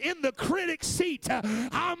the critic's seat.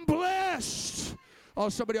 I'm blessed. Oh,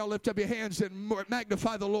 somebody ought to lift up your hands and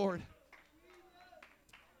magnify the Lord.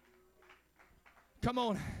 Come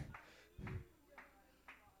on.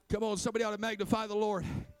 Come on, somebody ought to magnify the Lord.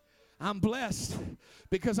 I'm blessed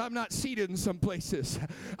because I'm not seated in some places.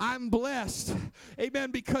 I'm blessed, amen,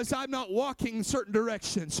 because I'm not walking in certain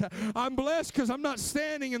directions. I'm blessed because I'm not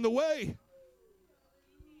standing in the way.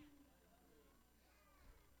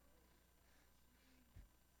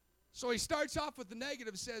 So he starts off with the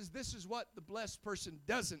negative, says this is what the blessed person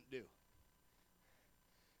doesn't do.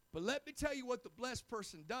 But let me tell you what the blessed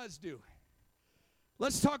person does do.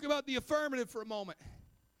 Let's talk about the affirmative for a moment.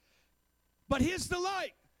 But his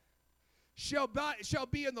delight shall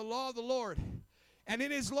be in the law of the Lord, and in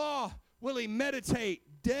his law will he meditate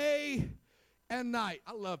day and night.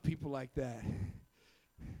 I love people like that.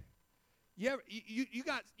 You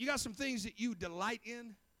got some things that you delight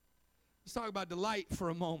in? Let's talk about delight for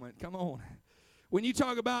a moment. Come on. When you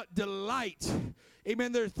talk about delight,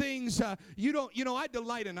 amen, there are things I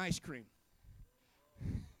delight in ice cream.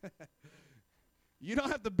 You don't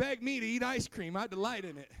have to beg me to eat ice cream. I delight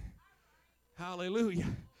in it. Hallelujah.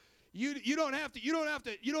 You don't have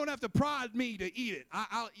to prod me to eat it.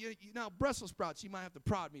 Now Brussels sprouts, you might have to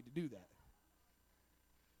prod me to do that.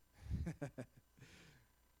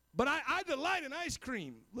 But I delight in ice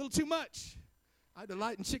cream, a little too much. I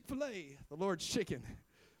delight in Chick-fil-A, the Lord's chicken.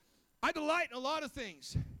 I delight in a lot of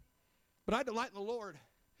things, but I delight in the Lord,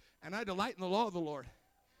 and I delight in the law of the Lord.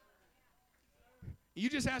 You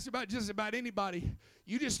just ask about just about anybody.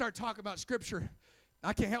 You just start talking about Scripture.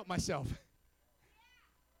 I can't help myself.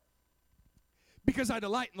 Because I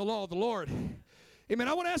delight in the law of the Lord. Amen.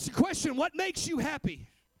 I want to ask the question, what makes you happy?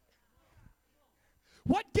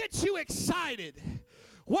 What gets you excited?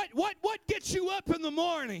 What gets you up in the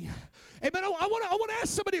morning? Amen. I want to ask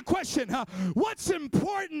somebody a question. What's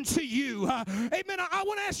important to you? Amen. I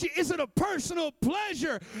want to ask you, is it a personal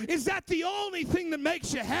pleasure? Is that the only thing that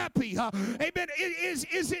makes you happy? Amen.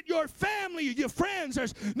 Is it your family, your friends?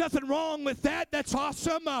 There's nothing wrong with that. That's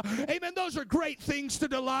awesome. Amen. Those are great things to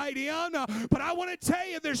delight in. But I want to tell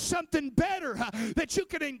you, there's something better that you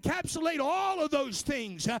can encapsulate all of those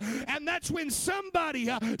things. And that's when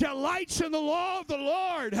somebody delights in the law of the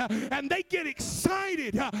Lord and they get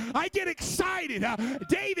excited. I get excited.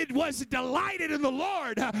 David was delighted in the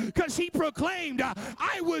Lord because he proclaimed,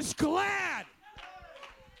 I was glad.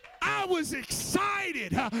 I was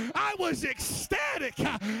excited. I was ecstatic.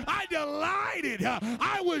 I delighted.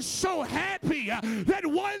 I was so happy that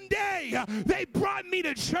one day they brought me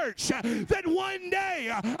to church. That one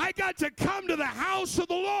day I got to come to the house of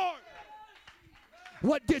the Lord.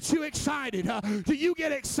 What gets you excited? Do you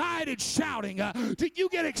get excited shouting? Do you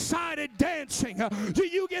get excited dancing? Do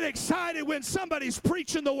you get excited when somebody's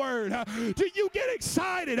preaching the word? Do you get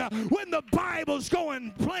excited when the Bible's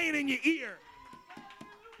going plain in your ear?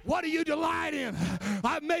 What do you delight in?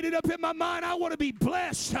 I've made it up in my mind. I want to be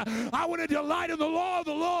blessed. I want to delight in the law of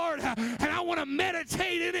the Lord, and I want to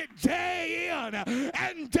meditate in it day in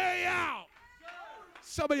and day out.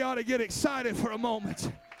 Somebody ought to get excited for a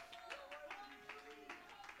moment.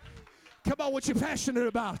 Come on, what you passionate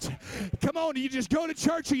about? Come on, do you just go to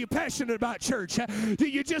church or are you passionate about church? Do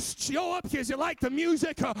you just show up because you like the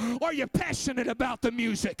music or are you passionate about the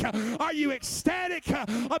music? Are you ecstatic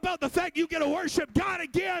about the fact you get to worship God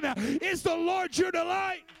again? Is the Lord your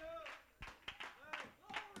delight?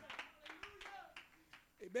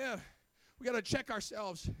 Amen. We got to check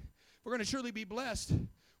ourselves. If we're going to surely be blessed,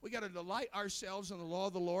 we got to delight ourselves in the law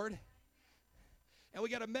of the Lord. And we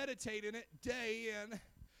got to meditate in it day in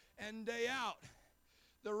and day out.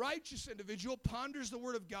 The righteous individual ponders the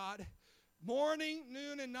word of God morning,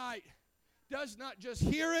 noon, and night. Does not just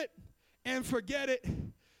hear it and forget it.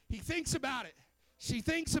 He thinks about it. She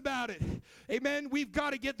thinks about it. Amen. We've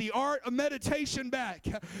got to get the art of meditation back.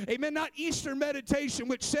 Amen. Not Eastern meditation,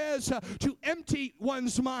 which says to empty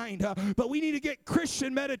one's mind. But we need to get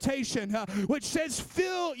Christian meditation, which says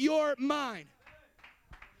fill your mind.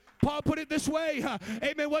 Paul put it this way,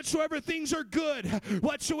 amen, whatsoever things are good,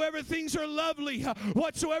 whatsoever things are lovely,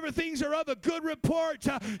 whatsoever things are of a good report,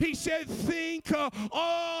 he said, think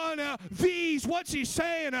on these. What's he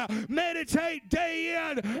saying? Meditate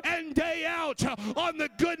day in and day out on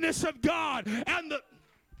the goodness of God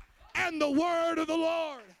and the word of the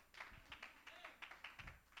Lord.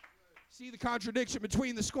 See the contradiction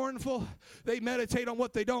between the scornful? They meditate on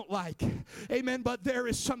what they don't like. Amen. But there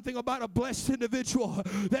is something about a blessed individual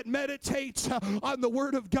that meditates on the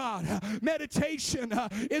word of God. Meditation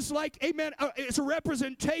is like, amen, it's a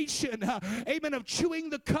representation, amen, of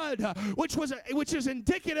chewing the cud, which is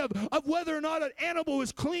indicative of whether or not an animal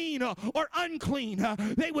was clean or unclean.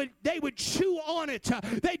 They would chew on it.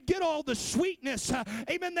 They'd get all the sweetness.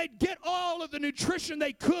 Amen. They'd get all of the nutrition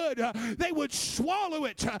they could. They would swallow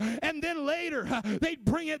it, and then later they'd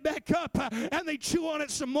bring it back up and they chew on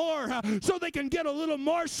it some more so they can get a little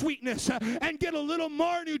more sweetness and get a little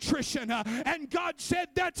more nutrition. And God said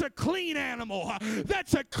that's a clean animal.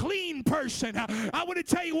 That's a clean person. I want to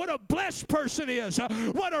tell you what a blessed person is,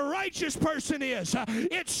 what a righteous person is.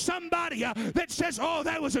 It's somebody that says, oh,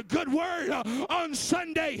 that was a good word on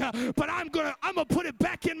Sunday, but I'm gonna put it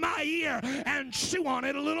back in my ear and chew on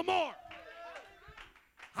it a little more.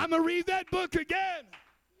 I'm gonna read that book again.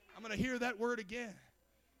 I'm going to hear that word again.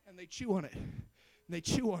 And they chew on it. And they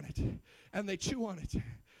chew on it. And they chew on it.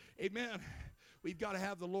 Amen. We've got to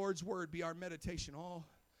have the Lord's word be our meditation all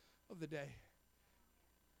of the day.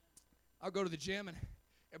 I'll go to the gym and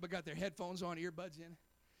everybody got their headphones on, earbuds in.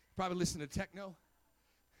 Probably listen to techno.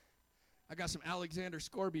 I got some Alexander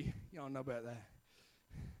Scorby. Y'all know about that.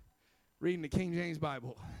 Reading the King James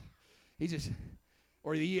Bible.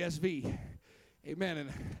 Or the ESV. Amen.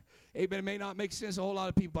 And amen, it may not make sense to a whole lot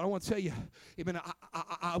of people, but I want to tell you, amen,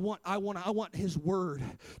 I want His Word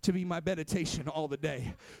to be my meditation all the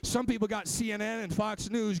day. Some people got CNN and Fox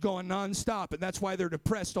News going nonstop, and that's why they're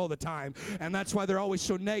depressed all the time, and that's why they're always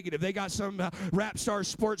so negative. They got some rap stars,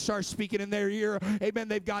 sports stars speaking in their ear. Amen.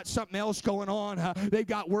 They've got something else going on. They've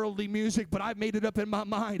got worldly music, but I've made it up in my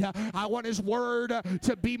mind. I want His Word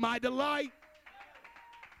to be my delight.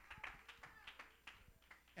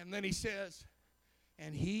 And then He says,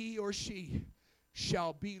 and he or she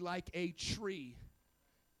shall be like a tree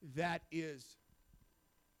that is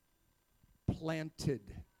planted.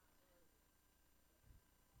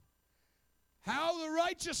 How the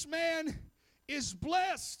righteous man is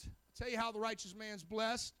blessed. I'll tell you how the righteous man's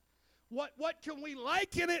blessed. What can we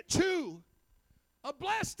liken it to? A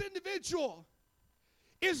blessed individual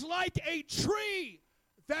is like a tree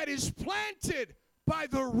that is planted by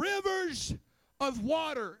the rivers of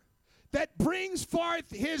water, that brings forth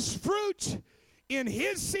his fruit in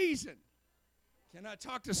his season. Can I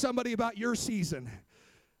talk to somebody about your season?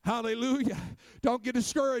 Hallelujah. Don't get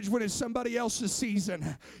discouraged when it's somebody else's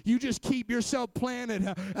season. You just keep yourself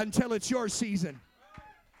planted until it's your season.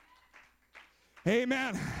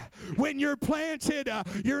 Amen. When you're planted,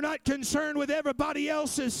 you're not concerned with everybody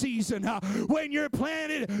else's season. When you're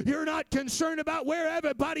planted, you're not concerned about where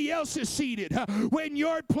everybody else is seated. When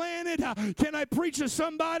you're planted, can I preach to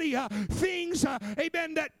somebody things,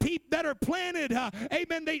 amen, that are planted,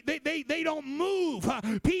 amen, they don't move.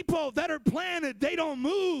 People that are planted, they don't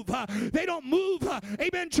move. They don't move,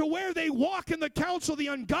 amen, to where they walk in the counsel of the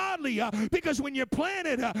ungodly, because when you're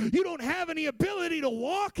planted, you don't have any ability to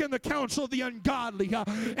walk in the counsel of the ungodly.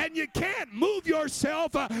 And you can't move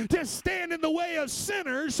yourself to stand in the way of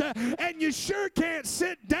sinners, and you sure can't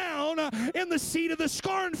sit down in the seat of the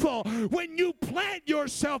scornful. When you plant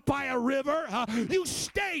yourself by a river, you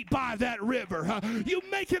stay by that river. You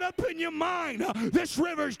make it up in your mind. This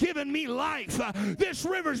river's giving me life. This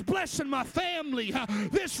river's blessing my family.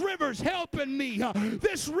 This river's helping me.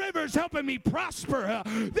 This river's helping me prosper.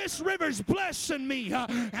 This river's blessing me,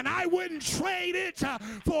 and I wouldn't trade it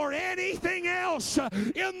for anything else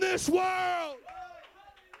in this world.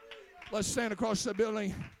 Let's stand across the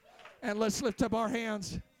building and let's lift up our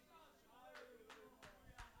hands.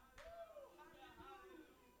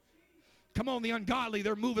 Come on, the ungodly,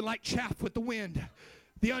 they're moving like chaff with the wind.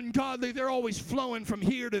 The ungodly, they're always flowing from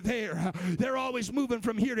here to there. They're always moving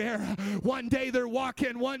from here to there. One day they're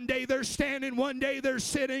walking, one day they're standing, one day they're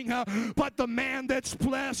sitting. But the man that's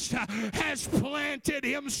blessed has planted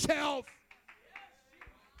himself.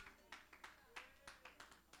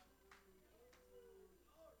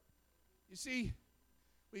 You see,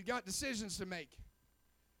 we've got decisions to make.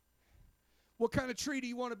 What kind of tree do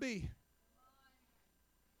you want to be?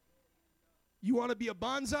 You want to be a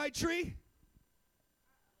bonsai tree?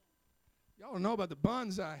 Y'all don't know about the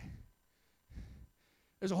bonsai.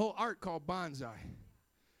 There's a whole art called bonsai.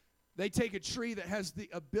 They take a tree that has the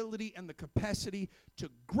ability and the capacity to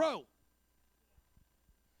grow,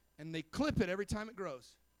 and they clip it every time it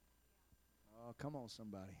grows. Oh, come on,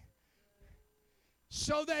 somebody.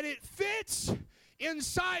 So that it fits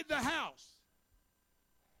inside the house,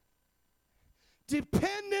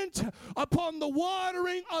 dependent upon the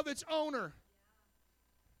watering of its owner.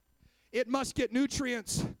 It must get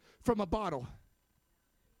nutrients from a bottle.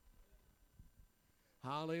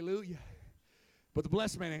 Hallelujah. But the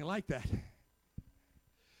blessed man ain't like that.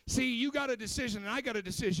 See, you got a decision and I got a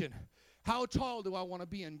decision. How tall do I want to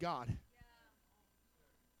be in God?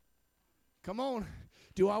 Come on.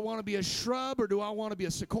 Do I want to be a shrub or do I want to be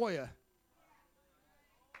a sequoia?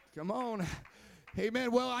 Come on.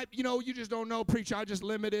 Amen. Well, you just don't know, preacher. I just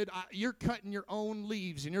limited. You're cutting your own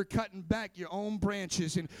leaves and you're cutting back your own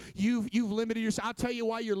branches, and you've limited yourself. I'll tell you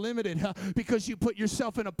why you're limited, because you put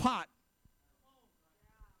yourself in a pot.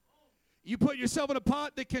 You put yourself in a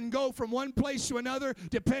pot that can go from one place to another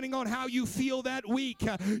depending on how you feel that week.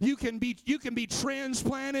 You can be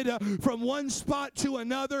transplanted from one spot to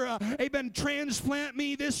another. Amen. Transplant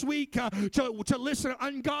me this week to listen to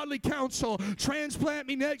ungodly counsel. Transplant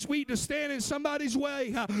me next week to stand in somebody's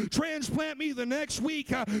way. Transplant me the next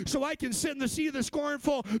week so I can sit in the seat of the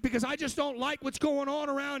scornful because I just don't like what's going on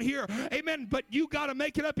around here. Amen. But you got to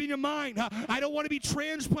make it up in your mind. I don't want to be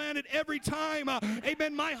transplanted every time.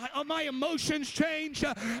 Amen. My emotions change.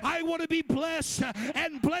 I want to be blessed,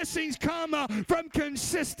 and blessings come from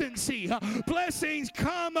consistency. Blessings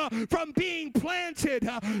come from being planted.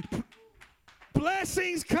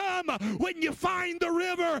 Blessings come when you find the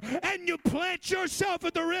river and you plant yourself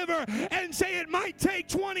at the river and say, it might take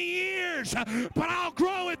 20 years, but I'll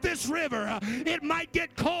grow at this river. It might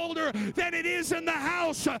get colder than it is in the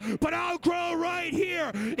house, but I'll grow right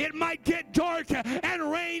here. It might get dark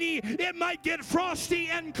and rainy. It might get frosty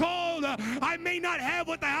and cold. I may not have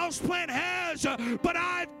what the houseplant has, but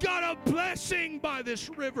I've got a blessing by this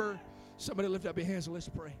river. Somebody lift up your hands and let's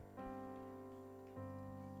pray.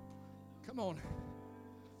 Come on.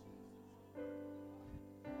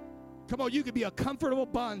 Come on, you could be a comfortable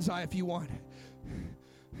bonsai if you want.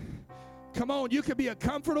 Come on, you could be a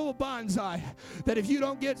comfortable bonsai that if you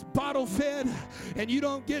don't get bottle fed and you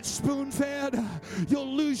don't get spoon fed, you'll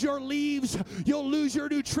lose your leaves, you'll lose your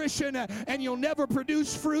nutrition, and you'll never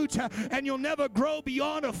produce fruit, and you'll never grow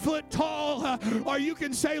beyond a foot tall. Or you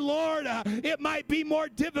can say, Lord, it might be more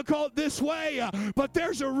difficult this way, but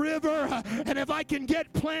there's a river, and if I can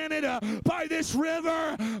get planted by this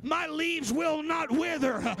river, my leaves will not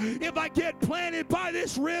wither. If I get planted by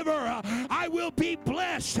this river, I will be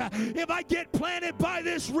blessed. If I get planted by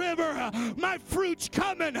this river, my fruit's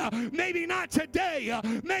coming. Maybe not today,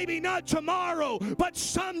 maybe not tomorrow, but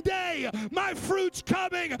someday my fruit's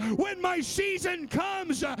coming when my season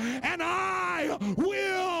comes, and I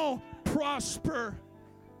will prosper.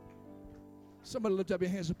 Somebody lift up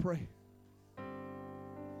your hands and pray.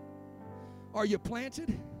 Are you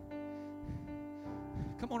planted?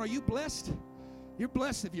 Come on, are you blessed? You're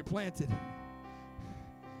blessed if you're planted.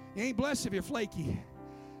 You ain't blessed if you're flaky.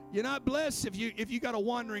 You're not blessed if you got a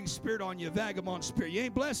wandering spirit on you, a vagabond spirit. You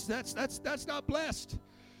ain't blessed. That's not blessed.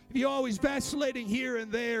 If you're always vacillating here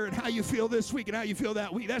and there and how you feel this week and how you feel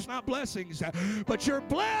that week, that's not blessings. But you're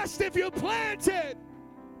blessed if you're planted.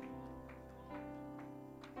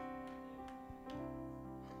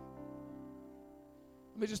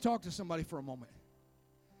 Let me just talk to somebody for a moment.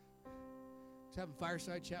 Just having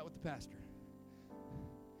fireside chat with the pastor.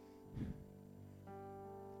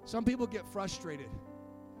 Some people get frustrated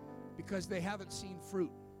because they haven't seen fruit.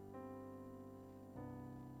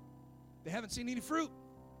 They haven't seen any fruit.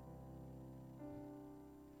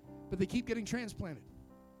 But they keep getting transplanted.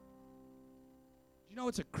 Do you know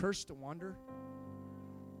it's a curse to wander?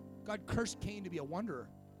 God cursed Cain to be a wanderer.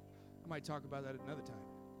 I might talk about that another time.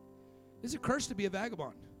 It's a curse to be a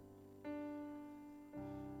vagabond.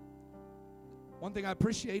 One thing I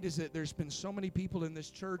appreciate is that there's been so many people in this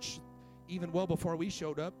church, even well before we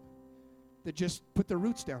showed up, that just put their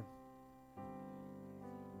roots down.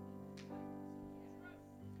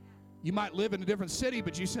 You might live in a different city,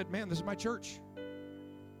 but you said, man, this is my church.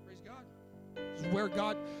 Praise God. This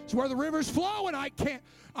is where the rivers flow, and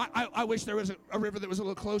I wish there was a river that was a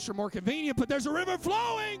little closer, more convenient, but there's a river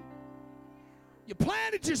flowing. You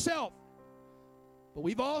planted yourself. But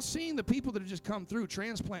we've all seen the people that have just come through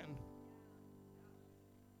transplanting.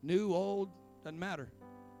 New, old, doesn't matter.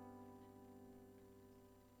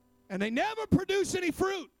 And they never produce any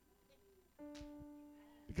fruit.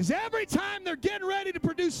 Because every time they're getting ready to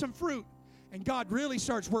produce some fruit, and God really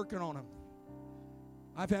starts working on them.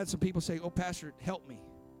 I've had some people say, oh, Pastor, help me.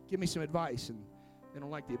 Give me some advice. And they don't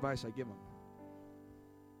like the advice I give them.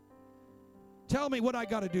 Tell me what I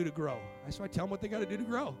got to do to grow. So I tell them what they got to do to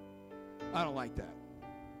grow. I don't like that.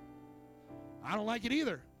 I don't like it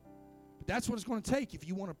either. But that's what it's going to take if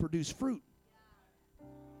you want to produce fruit.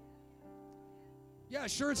 Yeah,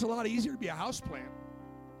 sure, it's a lot easier to be a houseplant.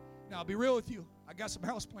 Now, I'll be real with you. I got some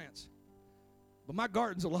houseplants. But my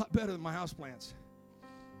garden's a lot better than my houseplants.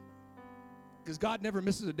 Because God never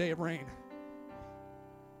misses a day of rain.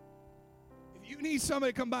 If you need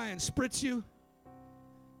somebody to come by and spritz you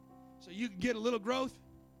so you can get a little growth,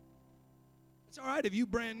 it's all right if you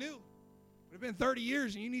brand new. But it's been 30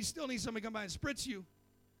 years and you still need somebody to come by and spritz you.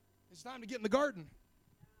 It's time to get in the garden.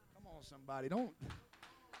 Come on, somebody. Don't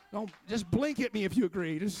just blink at me if you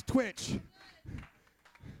agree. Just twitch.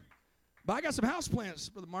 But I got some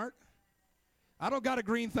houseplants, Brother Mark. I don't got a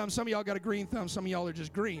green thumb. Some of y'all got a green thumb. Some of y'all are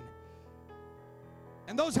just green.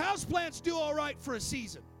 And those houseplants do all right for a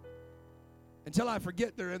season. Until I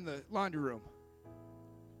forget they're in the laundry room.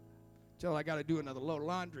 Until I got to do another load of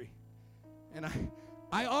laundry. And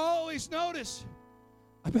I always notice,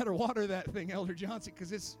 I better water that thing, Elder Johnson,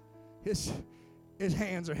 because his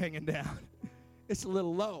hands are hanging down. It's a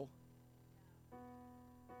little low.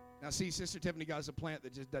 Now, see, Sister Tiffany got us a plant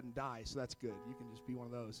that just doesn't die, so that's good. You can just be one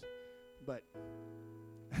of those. But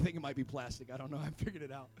I think it might be plastic. I don't know. I haven't figured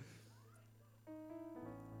it out.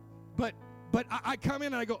 But I come in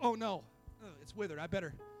and I go, oh, no. It's withered. I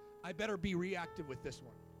better be reactive with this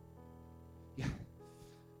one. Yeah.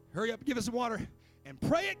 Hurry up, give it some water, and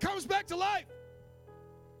pray it comes back to life.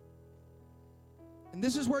 And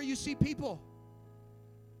this is where you see people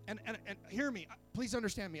And hear me. Please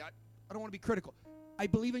understand me. I don't want to be critical. I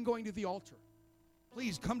believe in going to the altar.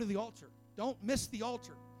 Please come to the altar. Don't miss the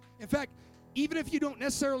altar. In fact, even if you don't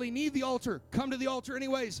necessarily need the altar, come to the altar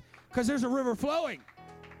anyways, because there's a river flowing.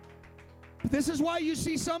 But this is why you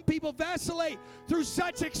see some people vacillate through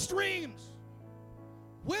such extremes.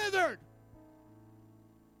 Withered.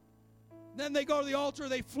 Then they go to the altar,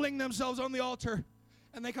 they fling themselves on the altar,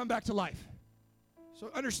 and they come back to life. So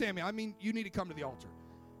understand me. I mean, you need to come to the altar.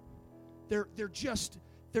 They're just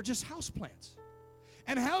houseplants.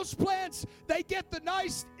 And houseplants, they get the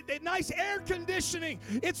nice air conditioning.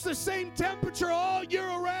 It's the same temperature all year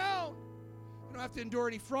around. They don't have to endure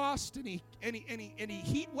any frost, any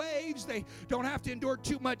heat waves. They don't have to endure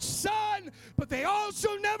too much sun, but they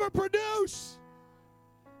also never produce.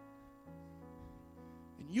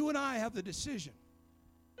 And you and I have the decision.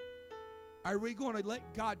 Are we going to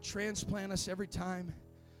let God transplant us every time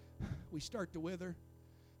we start to wither?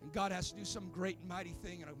 And God has to do some great and mighty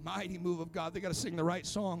thing and a mighty move of God. They got to sing the right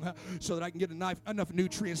song so that I can get enough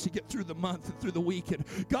nutrients to get through the month and through the week. And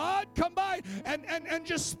God, come by and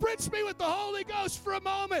just spritz me with the Holy Ghost for a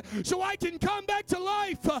moment so I can come back to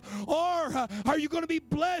life. Or are you going to be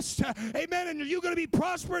blessed? Amen. And are you going to be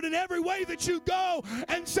prospered in every way that you go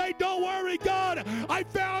and say, don't worry, God, I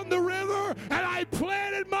found the river and I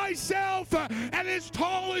planted myself. And as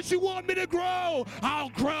tall as you want me to grow, I'll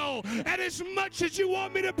grow. And as much as you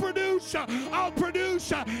want me to produce, I'll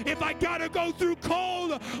produce. If I gotta go through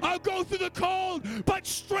cold, I'll go through the cold, but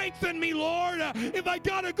strengthen me, Lord. If I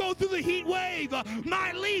gotta go through the heat wave,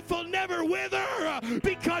 my leaf will never wither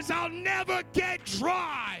because I'll never get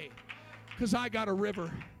dry because I got a river.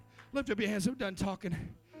 Lift up your hands. I'm done talking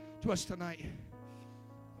to us tonight.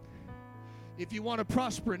 If you want to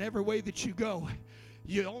prosper in every way that you go,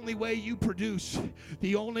 the only way you produce,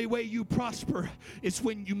 the only way you prosper is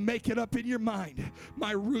when you make it up in your mind.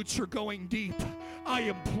 My roots are going deep. I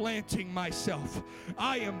am planting myself.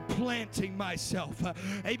 I am planting myself.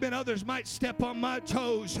 Amen. Others might step on my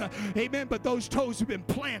toes. Amen. But those toes have been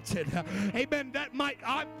planted. Amen.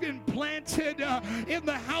 I've been planted in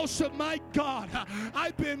the house of my God.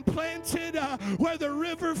 I've been planted where the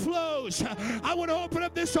river flows. I want to open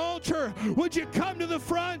up this altar. Would you come to the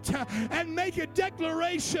front and make a declaration?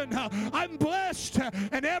 I'm blessed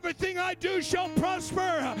and everything I do shall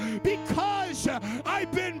prosper because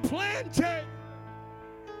I've been planted.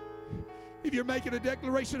 If you're making a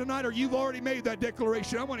declaration tonight or you've already made that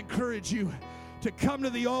declaration, I want to encourage you to come to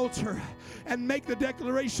the altar and make the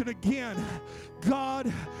declaration again.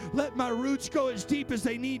 God, let my roots go as deep as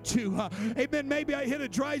they need to. Amen. Maybe I hit a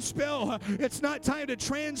dry spell. It's not time to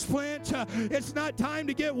transplant. It's not time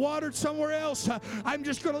to get watered somewhere else. I'm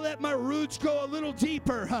just going to let my roots go a little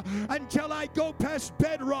deeper until I go past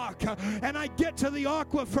bedrock and I get to the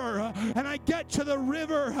aquifer and I get to the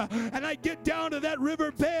river and I get down to that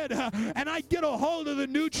river bed and I get a hold of the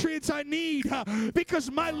nutrients I need because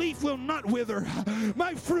my leaf will not wither.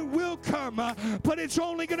 My fruit will come, but it's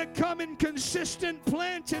only going to come in consistent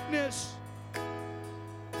plantedness.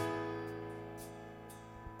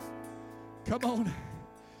 Come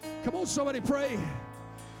on, somebody pray.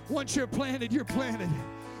 Once you're planted, you're planted.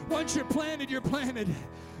 Once you're planted, you're planted.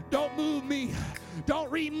 Don't move me. Don't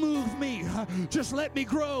remove me. Just let me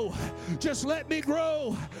grow. Just let me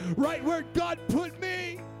grow right where God put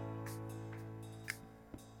me.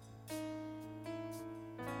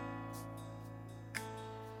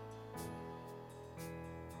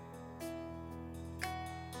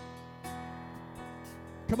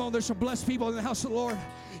 Come on, there's some blessed people in the house of the Lord.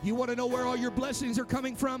 You want to know where all your blessings are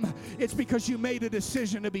coming from? It's because you made a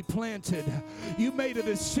decision to be planted. You made a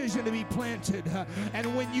decision to be planted.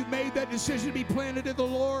 And when you made that decision to be planted in the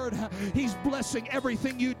Lord, He's blessing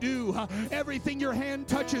everything you do. Everything your hand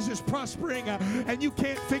touches is prospering. And you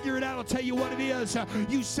can't figure it out. I'll tell you what it is.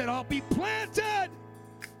 You said, I'll be planted.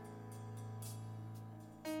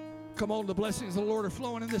 Come on, the blessings of the Lord are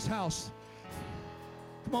flowing in this house.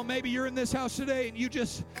 Come on, maybe you're in this house today and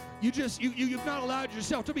you've not allowed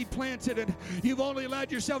yourself to be planted, and you've only allowed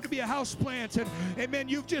yourself to be a house plant, and amen,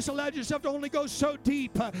 you've just allowed yourself to only go so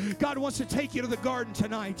deep. God wants to take you to the garden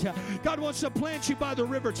tonight. God wants to plant you by the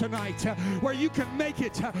river tonight, where you can make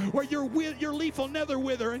it, where your leaf will never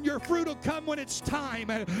wither, and your fruit will come when it's time,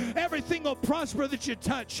 and everything will prosper that you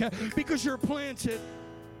touch because you're planted.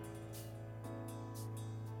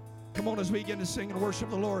 Come on, as we begin to sing and worship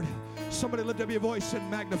the Lord, somebody lift up your voice and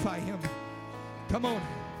magnify Him. Come on.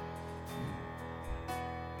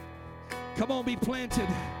 Come on, be planted.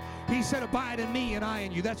 He said, abide in me and I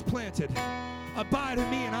in you. That's planted. Abide in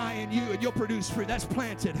me and I in you, and you'll produce fruit. That's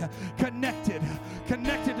planted. Connected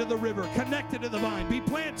to the river, connected to the vine. Be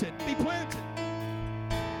planted. Be planted.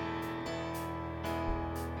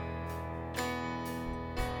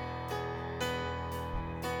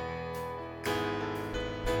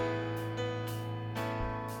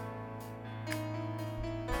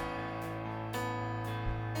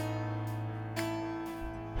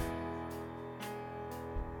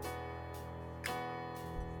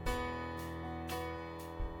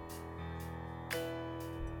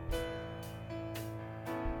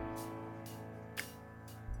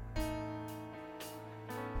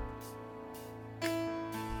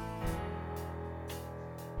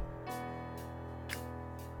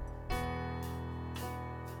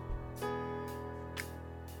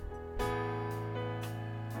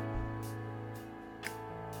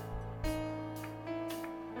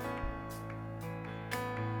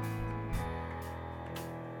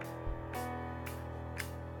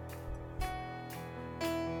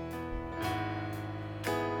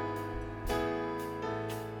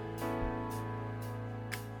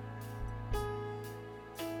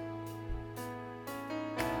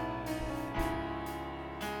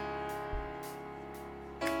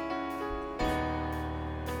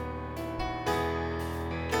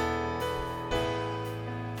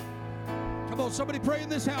 Come on, somebody pray in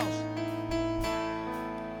this house.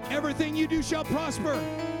 Everything you do shall prosper.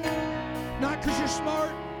 Not because you're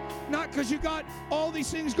smart, not because you got all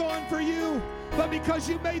these things going for you, but because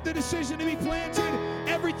you made the decision to be planted.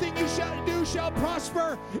 Everything you shall do shall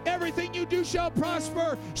prosper. Everything you do shall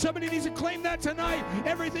prosper. Somebody needs to claim that tonight.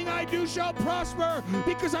 Everything I do shall prosper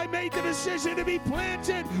because I made the decision to be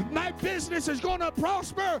planted. My business is going to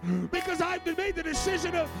prosper because I've made the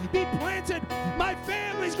decision to be planted. My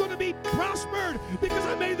family's going to be prospered because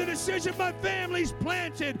I made the decision my family's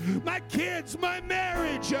planted. My kids, my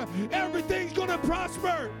marriage, everything's going to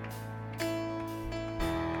prosper.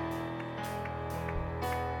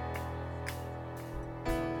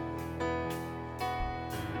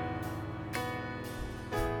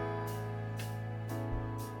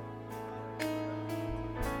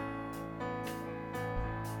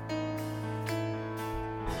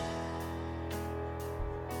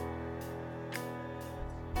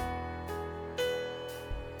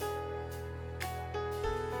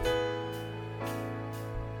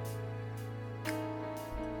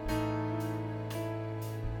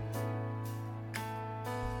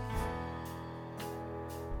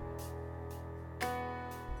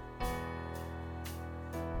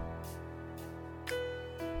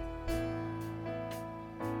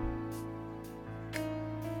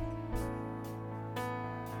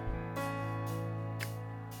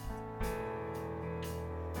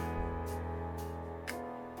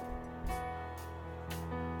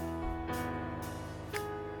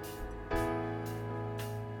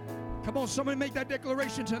 Come on, somebody make that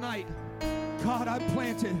declaration tonight. God, I'm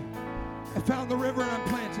planted. I found the river and I'm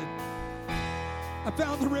planted. I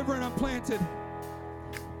found the river and I'm planted.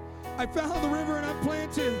 I found the river and I'm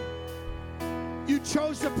planted. You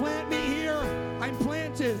chose to plant me here. I'm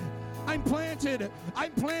planted. I'm planted.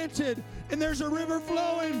 I'm planted. And there's a river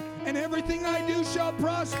flowing, and everything I do shall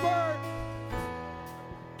prosper.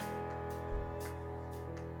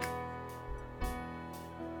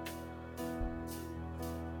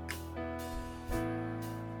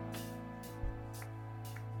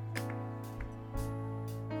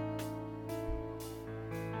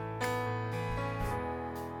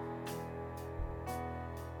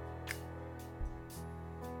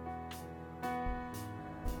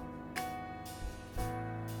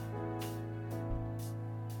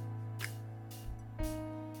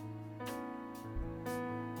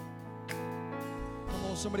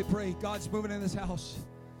 Somebody pray. God's moving in this house.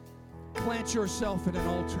 Plant yourself in an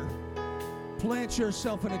altar. Plant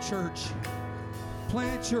yourself in a church.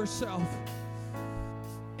 Plant yourself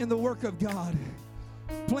in the work of God.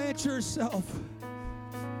 Plant yourself.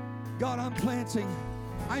 God, I'm planting.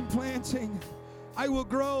 I'm planting. I will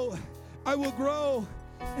grow. I will grow.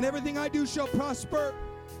 And everything I do shall prosper.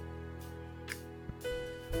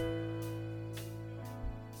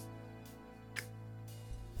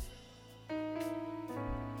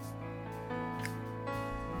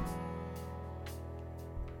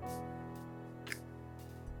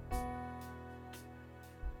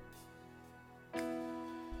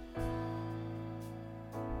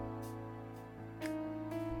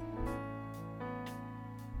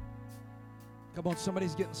 Come on,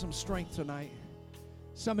 somebody's getting some strength tonight.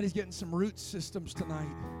 Somebody's getting some root systems tonight.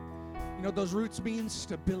 You know, those roots mean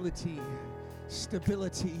stability.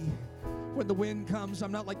 Stability. When the wind comes,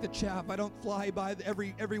 I'm not like the chaff. I don't fly by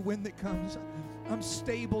every wind that comes. I'm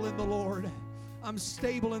stable in the Lord. I'm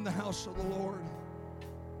stable in the house of the Lord.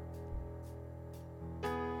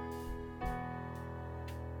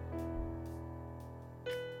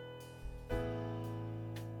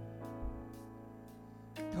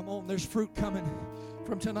 Come on, there's fruit coming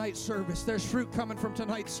from tonight's service. There's fruit coming from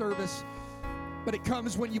tonight's service. But it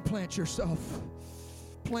comes when you plant yourself.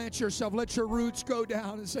 Plant yourself. Let your roots go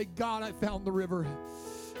down and say, God, I found the river.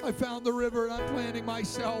 I found the river and I'm planting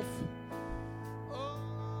myself. Oh,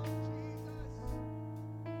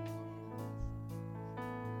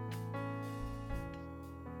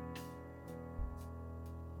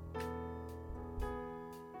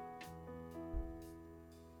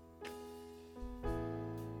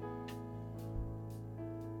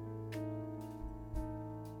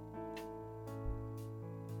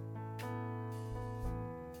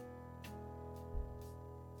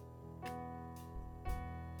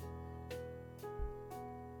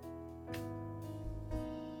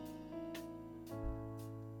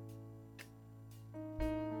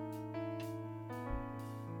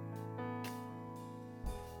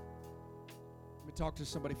 talk to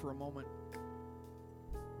somebody for a moment.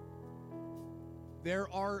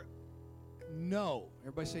 There are no,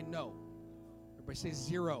 everybody say no. Everybody say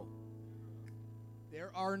zero.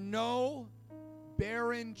 There are no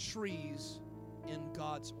barren trees in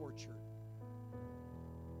God's orchard.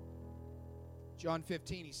 John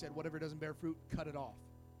 15, he said, whatever doesn't bear fruit, cut it off.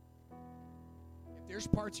 If there's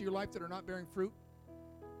parts of your life that are not bearing fruit,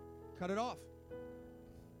 cut it off.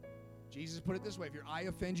 Jesus put it this way, if your eye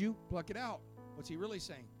offends you, pluck it out. What's he really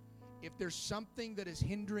saying? If there's something that is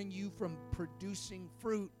hindering you from producing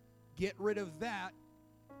fruit, get rid of that,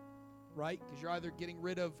 right? Because you're either getting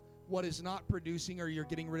rid of what is not producing or you're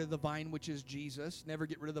getting rid of the vine, which is Jesus. Never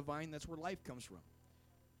get rid of the vine. That's where life comes from.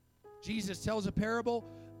 Jesus tells a parable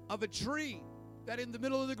of a tree that in the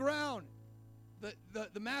middle of the ground,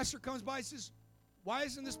 the master comes by and says, why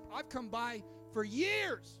isn't this? I've come by for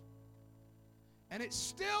years, and it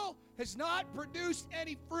still has not produced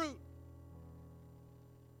any fruit.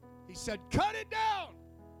 He said, cut it down,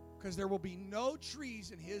 because there will be no trees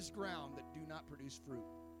in his ground that do not produce fruit.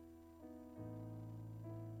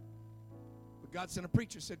 But God sent a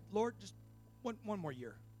preacher and said, Lord, just one more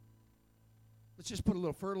year. Let's just put a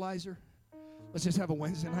little fertilizer. Let's just have a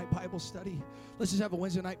Wednesday night Bible study. Let's just have a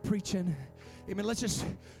Wednesday night preaching. Amen. Let's just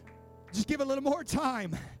give it a little more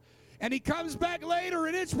time. And he comes back later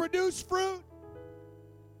and it's produced fruit.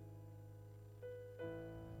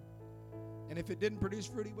 And if it didn't produce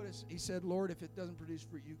fruit, he said, Lord, if it doesn't produce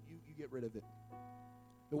fruit, you get rid of it.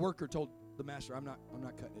 The worker told the master, I'm not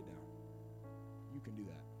cutting it down. You can do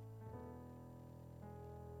that.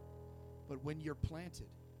 But when you're planted,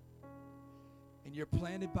 and you're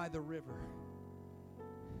planted by the river,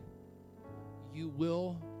 you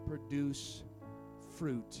will produce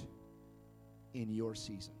fruit in your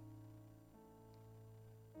season.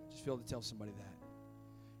 I just feel to tell somebody that.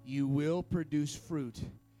 You will produce fruit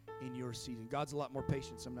in your season. God's a lot more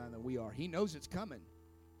patient sometimes than we are. He knows it's coming.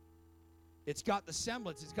 It's got the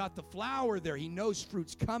semblance. It's got the flower there. He knows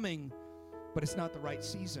fruit's coming, but it's not the right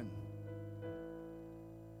season.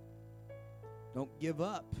 Don't give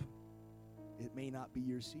up. It may not be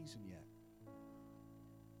your season yet.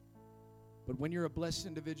 But when you're a blessed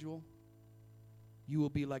individual, you will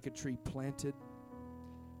be like a tree planted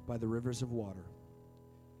by the rivers of water.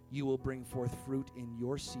 You will bring forth fruit in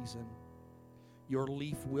your season. Your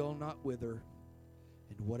leaf will not wither,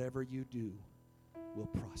 and whatever you do will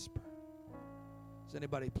prosper. Is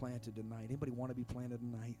anybody planted tonight? Anybody want to be planted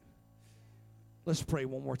tonight? Let's pray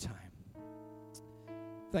one more time.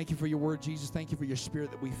 Thank you for your word, Jesus. Thank you for your spirit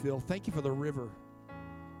that we feel. Thank you for the river.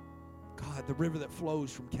 God, the river that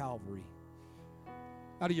flows from Calvary.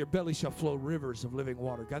 Out of your belly shall flow rivers of living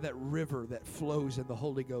water. God, that river that flows in the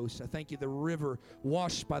Holy Ghost. I thank you, the river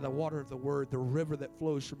washed by the water of the word, the river that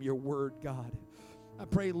flows from your word, God. I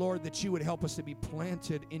pray, Lord, that you would help us to be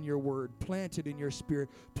planted in your word, planted in your spirit,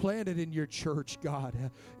 planted in your church, God.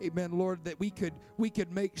 Amen, Lord, that we could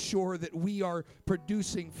make sure that we are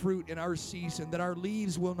producing fruit in our season, that our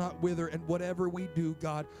leaves will not wither, and whatever we do,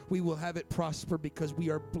 God, we will have it prosper because we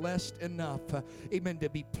are blessed enough, amen, to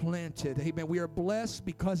be planted. Amen, we are blessed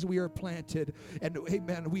because we are planted, and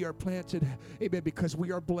amen, we are planted, amen, because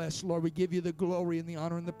we are blessed. Lord, we give you the glory and the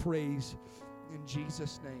honor and the praise in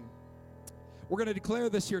Jesus' name. We're going to declare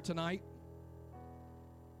this here tonight.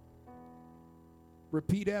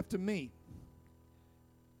 Repeat after me.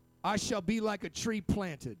 I shall be like a tree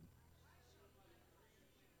planted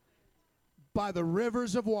by the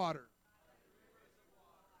rivers of water.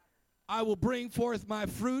 I will bring forth my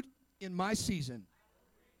fruit in my season.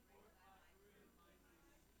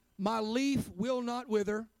 My leaf will not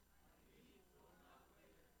wither,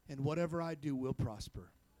 and whatever I do will prosper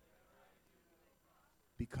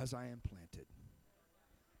because I am planted.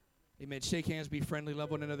 Amen. Shake hands, be friendly, love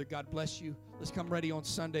one another. God bless you. Let's come ready on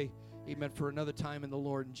Sunday, amen, for another time in the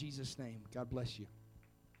Lord. In Jesus' name, God bless you.